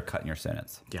they're cutting your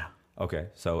sentence. Yeah. Okay.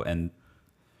 So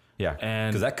yeah,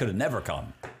 because that could have never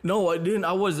come. No, I didn't.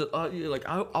 I was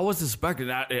I was expecting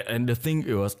that, and the thing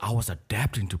was, I was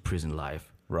adapting to prison life.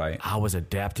 Right. I was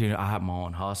adapting. I had my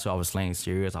own hustle. I was slaying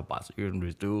serious. I bought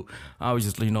serious dude. I was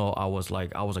just, I was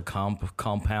a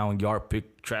compound yard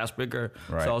trash picker.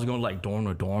 Right. So I was going like dorm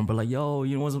to dorm, but like, yo,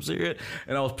 you want some cigarette?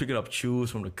 And I was picking up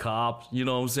chews from the cops. You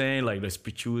know what I'm saying? Like they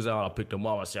spit chews out. I picked them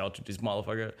up. I sell to this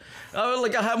motherfucker. I was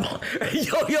like, I have my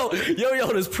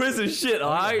this prison shit.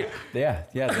 All right. Yeah.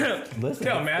 Listen,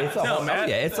 Tell Matt. it's a Tell whole, Matt.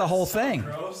 yeah, it's a whole thing.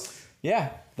 Gross.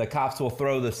 Yeah. The cops will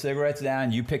throw the cigarettes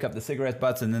down. You pick up the cigarette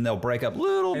butts, and then they'll break up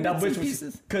little And that bits bitch and was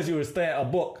pieces. because you were staying a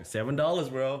book,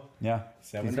 $7, bro. Yeah,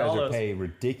 $7. These guys are paying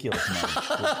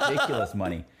ridiculous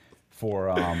money, for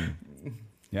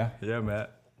yeah,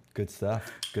 Matt. good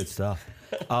stuff.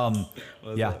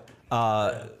 Yeah.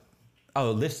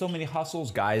 There's so many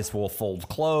hustles. Guys will fold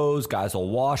clothes. Guys will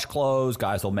wash clothes.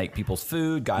 Guys will make people's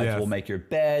food. Guys Yes. will make your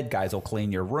bed. Guys will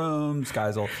clean your rooms.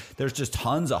 There's just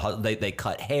tons of, they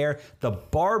cut hair. The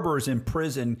barbers in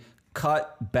prison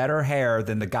cut better hair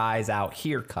than the guys out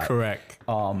here cut. Correct.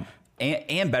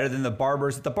 And better than the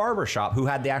barbers at the barber shop who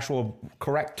had the actual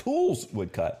correct tools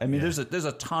would cut. I mean, there's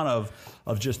a ton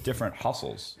of just different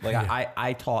hustles. Like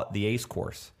I taught the ACE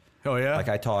course. Oh yeah. Like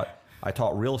I taught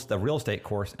the real estate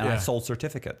course, and I Yeah. sold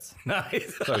certificates.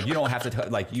 Nice. So you don't have to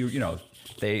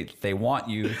they want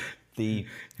you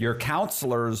your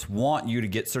counselors want you to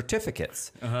get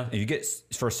certificates. You get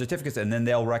for certificates, and then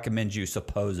they'll recommend you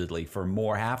supposedly for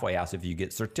more halfway house if you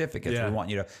get certificates. Yeah. We want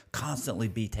you to constantly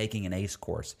be taking an ACE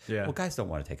course. Yeah. Well, guys don't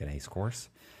want to take an ACE course.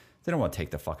 They don't want to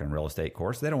take the fucking real estate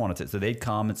course. They don't want to. So they'd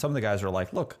come, and some of the guys are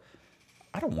like, look,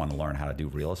 I don't want to learn how to do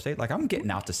real estate. Like, I'm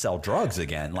getting out to sell drugs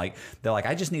again. Like, they're like,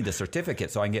 I just need the certificate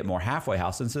so I can get more halfway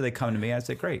house. And so they come to me and I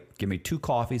say, great, give me 2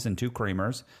 coffees and 2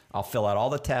 creamers. I'll fill out all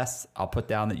the tests. I'll put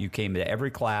down that you came to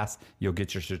every class. You'll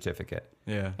get your certificate.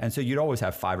 Yeah. And so you'd always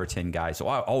have 5 or 10 guys. So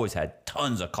I always had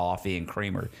tons of coffee and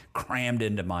creamer crammed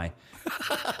into my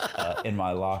in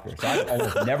my locker. So I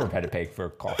almost never had to pay for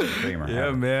coffee and creamer. Yeah,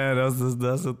 ever. man, that's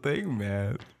the thing,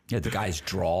 man. Yeah, the guys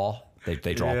draw.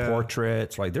 They draw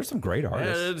portraits. Like, there's some great Yeah,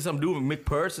 artists. there's some dude make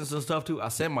purses and stuff too. I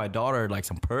sent my daughter like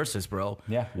some purses, bro.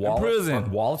 Yeah, in prison.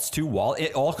 Wallets too. All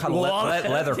kind of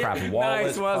leather crap.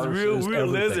 Wallets, Nice ones, real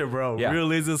everything. lizard, bro. Yeah. Real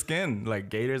lizard skin, like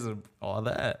gators and all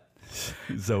that.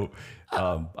 So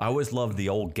I always loved the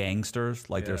old gangsters.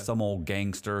 Like, there's Yeah. some old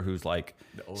gangster who's like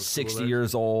old 60 schoolers.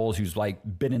 years old, who's like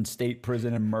been in state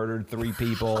prison and murdered 3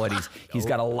 people, and he's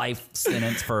got a life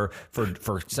sentence for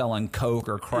selling coke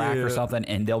or crack or Yeah. something,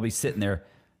 and they'll be sitting there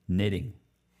knitting,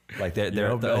 like they're The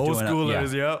old doing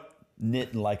schoolers, yep.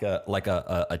 knitting like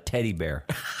a teddy bear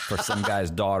for some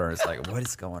guy's daughter. It's like, what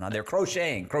is going on? They're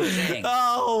crocheting.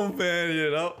 Oh man,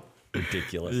 you know.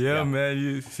 Ridiculous. Yeah, man,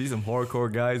 you see some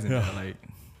hardcore guys in there, like.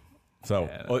 So,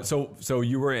 Yeah. so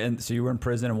you were in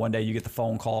prison, and one day you get the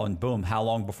phone call, and boom! How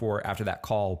long before after that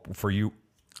call for you?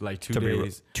 Like 2 to be-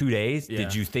 days. 2 days. Yeah.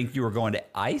 Did you think you were going to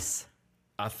ICE?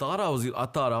 I thought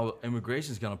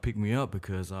immigration's gonna pick me up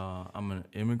because I'm an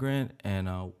immigrant, and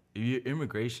if you're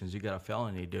immigrations, you got a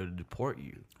felony, they'll deport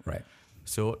you. Right.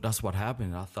 So that's what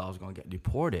happened. I thought I was gonna get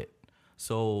deported.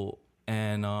 So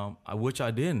which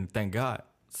I didn't, thank God.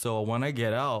 So when I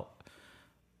get out,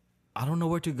 I don't know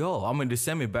where to go. I'm gonna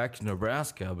send me back to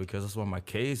Nebraska because that's where my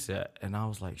case at. And I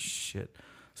was like, shit.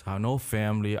 So I have no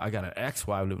family. I got an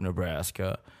ex-wife live in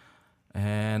Nebraska,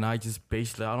 and I just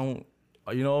basically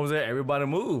you know what I'm saying? Everybody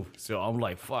moved. So I'm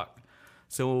like, fuck.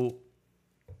 So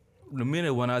the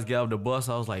minute when I get off the bus,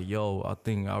 I was like, yo, I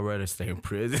think I'd rather stay in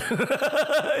prison.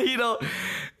 You know?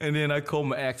 And then I called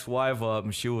my ex-wife up,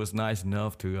 and she was nice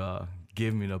enough to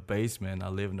give me the basement. I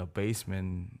live in the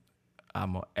basement.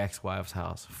 I'm my ex-wife's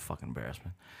house. Fucking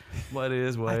embarrassment. But it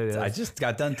is what it is. I just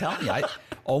got done telling you.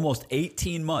 Almost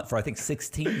 18 months, for I think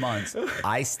 16 months,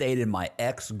 I stayed in my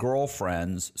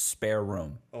ex-girlfriend's spare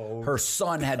room. Oh. Her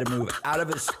son had to move out of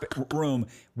his room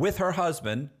with her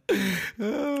husband.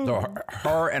 So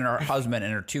her and her husband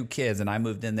and her 2 kids, and I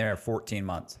moved in there 14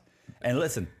 months. And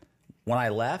listen, when I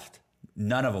left,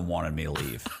 none of them wanted me to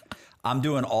leave. I'm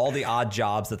doing all the odd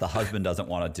jobs that the husband doesn't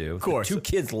want to do. Of course. The 2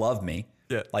 kids love me.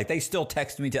 Yeah. Like, they still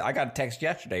text me. I got a text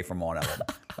yesterday from one of them.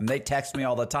 And they text me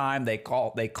all the time. They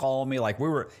call me like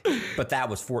but that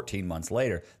was 14 months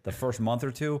later. The first month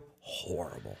or 2,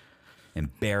 horrible.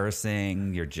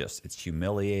 Embarrassing. It's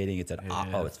humiliating. It's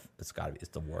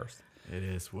the worst. It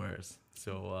is worse.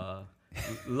 So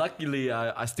luckily,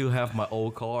 I still have my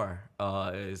old car.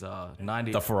 Is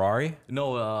 90. The Ferrari?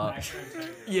 No,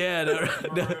 yeah,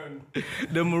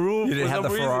 the maroon. You didn't for have some the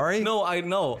reason. Ferrari?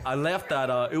 No, I left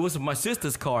that. It was my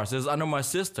sister's car. So it was under my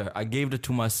sister. I gave it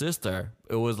to my sister.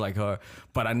 It was like her,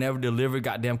 but I never delivered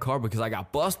goddamn car because I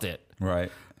got busted.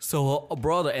 Right. So her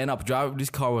brother ended up driving. This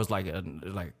car was like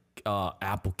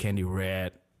apple candy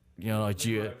red. You know, like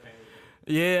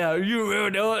yeah, you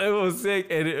remember that? It was sick,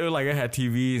 and it was like I had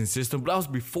TVs and system. But that was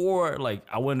before like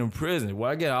I went in prison. When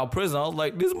I get out of prison, I was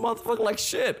like, this motherfucker like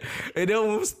shit. It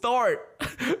didn't start.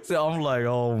 So I'm like,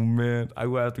 oh man, I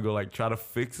would have to go like try to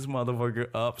fix this motherfucker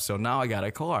up. So now I got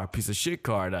a car, a piece of shit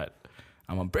car that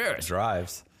I'm embarrassed.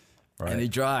 Drives. Right. And he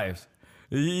drives.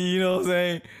 You know what I'm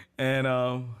saying?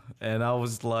 And I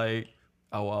was like,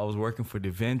 I was working for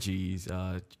Da Vinci's,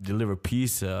 deliver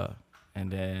pizza. And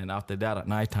then after that, at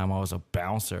nighttime, I was a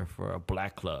bouncer for a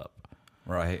black club.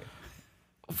 Right.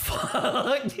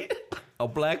 Fuck. A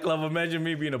black club. Imagine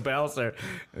me being a bouncer.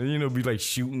 And, be like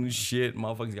shooting shit.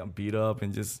 Motherfuckers got beat up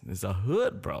and just, it's a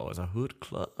hood, bro. It's a hood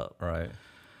club. Right.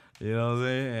 You know what I'm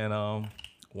saying? And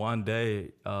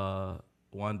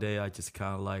one day I just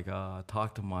kind of like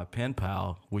talked to my pen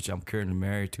pal, which I'm currently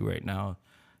married to right now.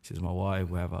 She's my wife.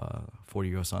 We have a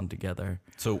 40-year-old son together.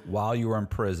 So while you were in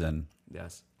prison,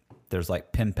 Yes. there's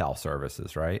like pen pal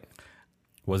services, right?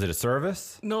 Was it a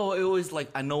service? No, it was like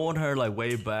I known her like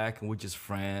way back, and we're just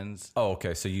friends. Oh,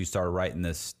 okay. So you started writing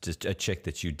this, just a chick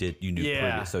that you knew Yeah.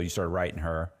 previous. So you started writing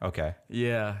her. Okay.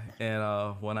 Yeah,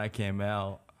 and when I came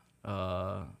out,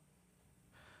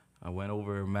 I went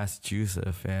over to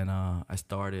Massachusetts and I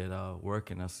started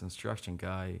working as a construction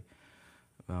guy,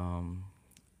 and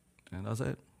that's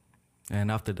it.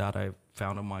 And after that, I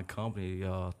founded my company,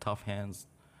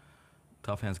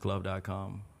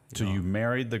 toughhandsglove.com. So you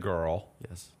married the girl.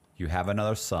 Yes. You have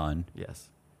another son. Yes.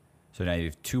 So now you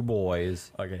have 2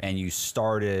 boys. Okay. And you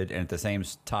started, and at the same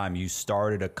time, you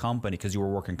started a company because you were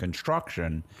working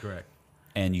construction. Correct.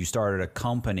 And you started a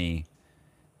company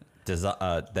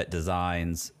that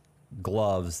designs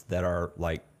gloves that are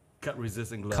like Cut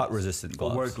resistant gloves. cut resistant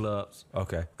gloves. Work gloves.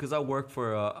 Okay. Because I work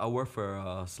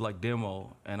for Select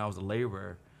Demo, and I was a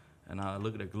laborer, and I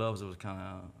look at the gloves. It was kind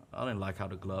of, I didn't like how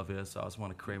the glove is, so I just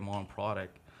want to create my own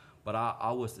product. But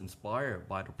I was inspired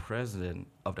by the president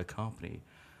of the company.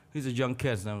 He's a young kid.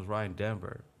 His name was Ryan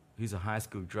Denver. He's a high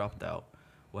school dropout.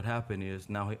 What happened is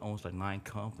now he owns like 9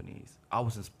 companies. I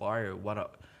was inspired. I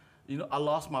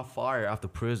lost my fire after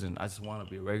prison. I just want to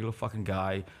be a regular fucking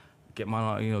guy, get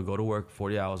my, go to work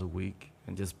 40 hours a week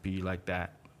and just be like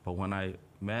that. But when I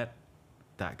met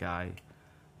that guy,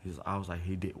 I was like,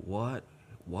 he did what?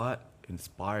 What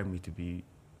inspired me to be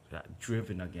that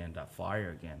driven again, that fire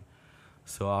again?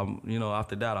 So,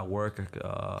 after that, I work at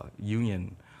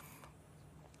union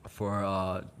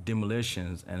for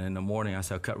demolitions, and in the morning I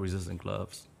sell cut-resistant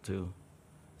gloves too.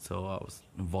 So I was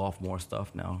involved more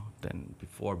stuff now than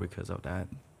before because of that.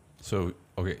 So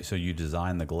so you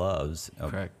design the gloves,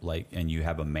 Correct. And you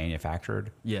have them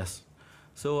manufactured. Yes.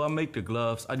 So I make the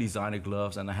gloves. I design the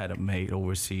gloves, and I had them made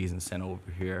overseas and sent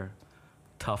over here.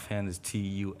 Tough Hands is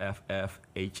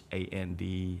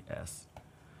TUFFHANDS.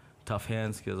 Tough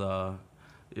Hands because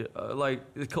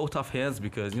it's called Tough Hands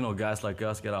because guys like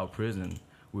us get out of prison.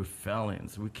 We're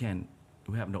felons. We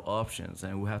have no options,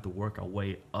 and we have to work our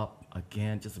way up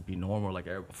again just to be normal like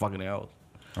everybody fucking else.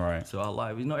 All right. So our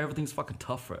life, everything's fucking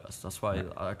tough for us. That's why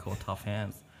I call it Tough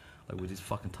Hands. Like with these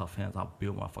fucking tough hands, I'll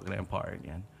build my fucking empire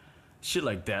again. Shit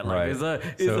like that. Like it's a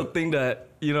thing that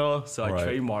So I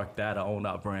trademarked that. I own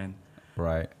that brand.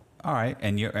 Right. All right.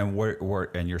 And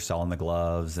you're selling the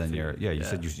gloves, and you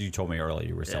said you told me earlier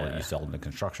you were selling you selling the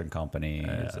construction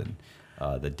companies and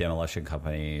the demolition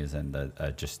companies and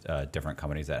the just different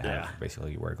companies that have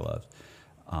basically you wear gloves.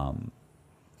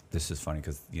 This is funny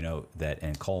because that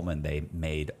in Coleman they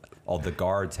made all the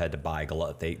guards had to buy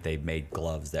gloves. They made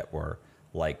gloves that were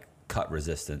like cut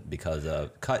resistant because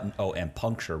of and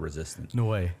puncture resistant. No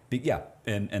way.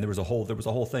 And there was a whole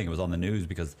thing. It was on the news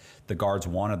because the guards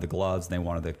wanted the gloves and they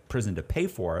wanted the prison to pay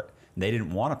for it. And they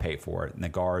didn't want to pay for it, and the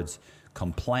guards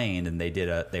complained, and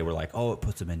they were like, oh, it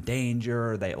puts them in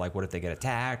danger. What if they get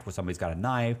attacked? What somebody's got a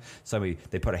knife?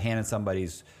 They put a hand in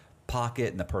somebody's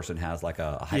pocket and the person has like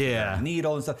a hypodermic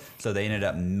needle and stuff. So they ended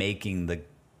up making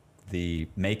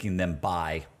making them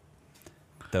buy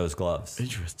those gloves.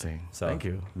 Interesting. So thank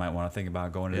you. You might want to think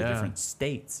about going to the different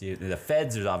states. The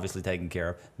feds are obviously taken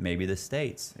care of. Maybe the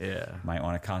states. Yeah. Might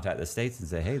want to contact the states and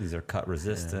say, hey, these are cut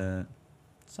resistant.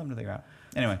 Something to think about.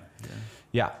 Anyway.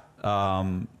 Yeah.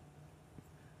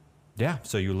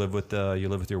 So you live with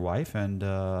your wife and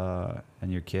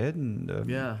your kid and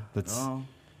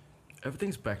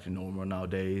everything's back to normal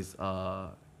nowadays.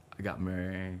 I got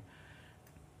married,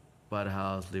 bought a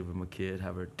house, live with my kid,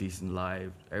 have a decent life.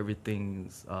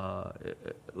 Everything's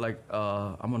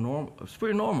it's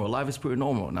pretty normal. Life is pretty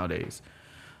normal nowadays.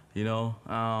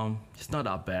 It's not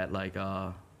that bad.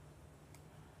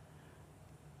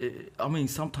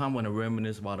 Sometimes when I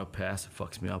reminisce about the past, it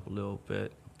fucks me up a little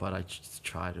bit. But I just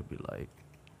try to be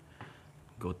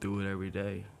go through it every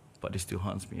day. But it still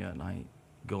haunts me at night,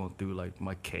 going through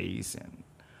my case and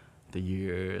the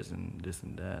years and this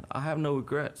and that. I have no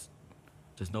regrets.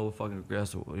 Just no fucking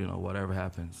regrets. Whatever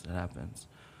happens, it happens.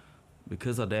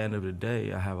 Because at the end of the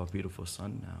day, I have a beautiful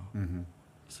son now. Mm-hmm.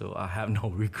 So I have no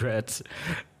regrets.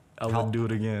 I would do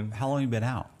it again. How long have you been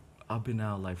out? I've been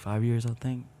out 5 years, I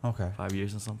think. Okay. 5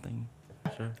 years or something.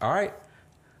 Sure. All right.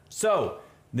 So...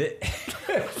 I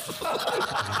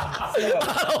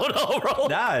don't know, bro.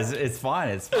 Nah, it's fine.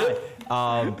 It's fine.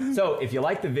 So if you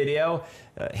like the video,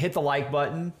 hit the like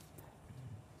button.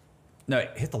 No,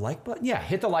 hit the like button? Yeah,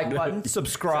 hit the like button.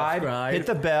 Subscribe. Hit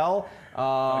the bell.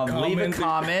 Leave a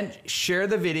comment. Share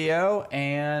the video.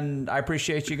 And I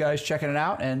appreciate you guys checking it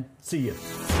out. And see you.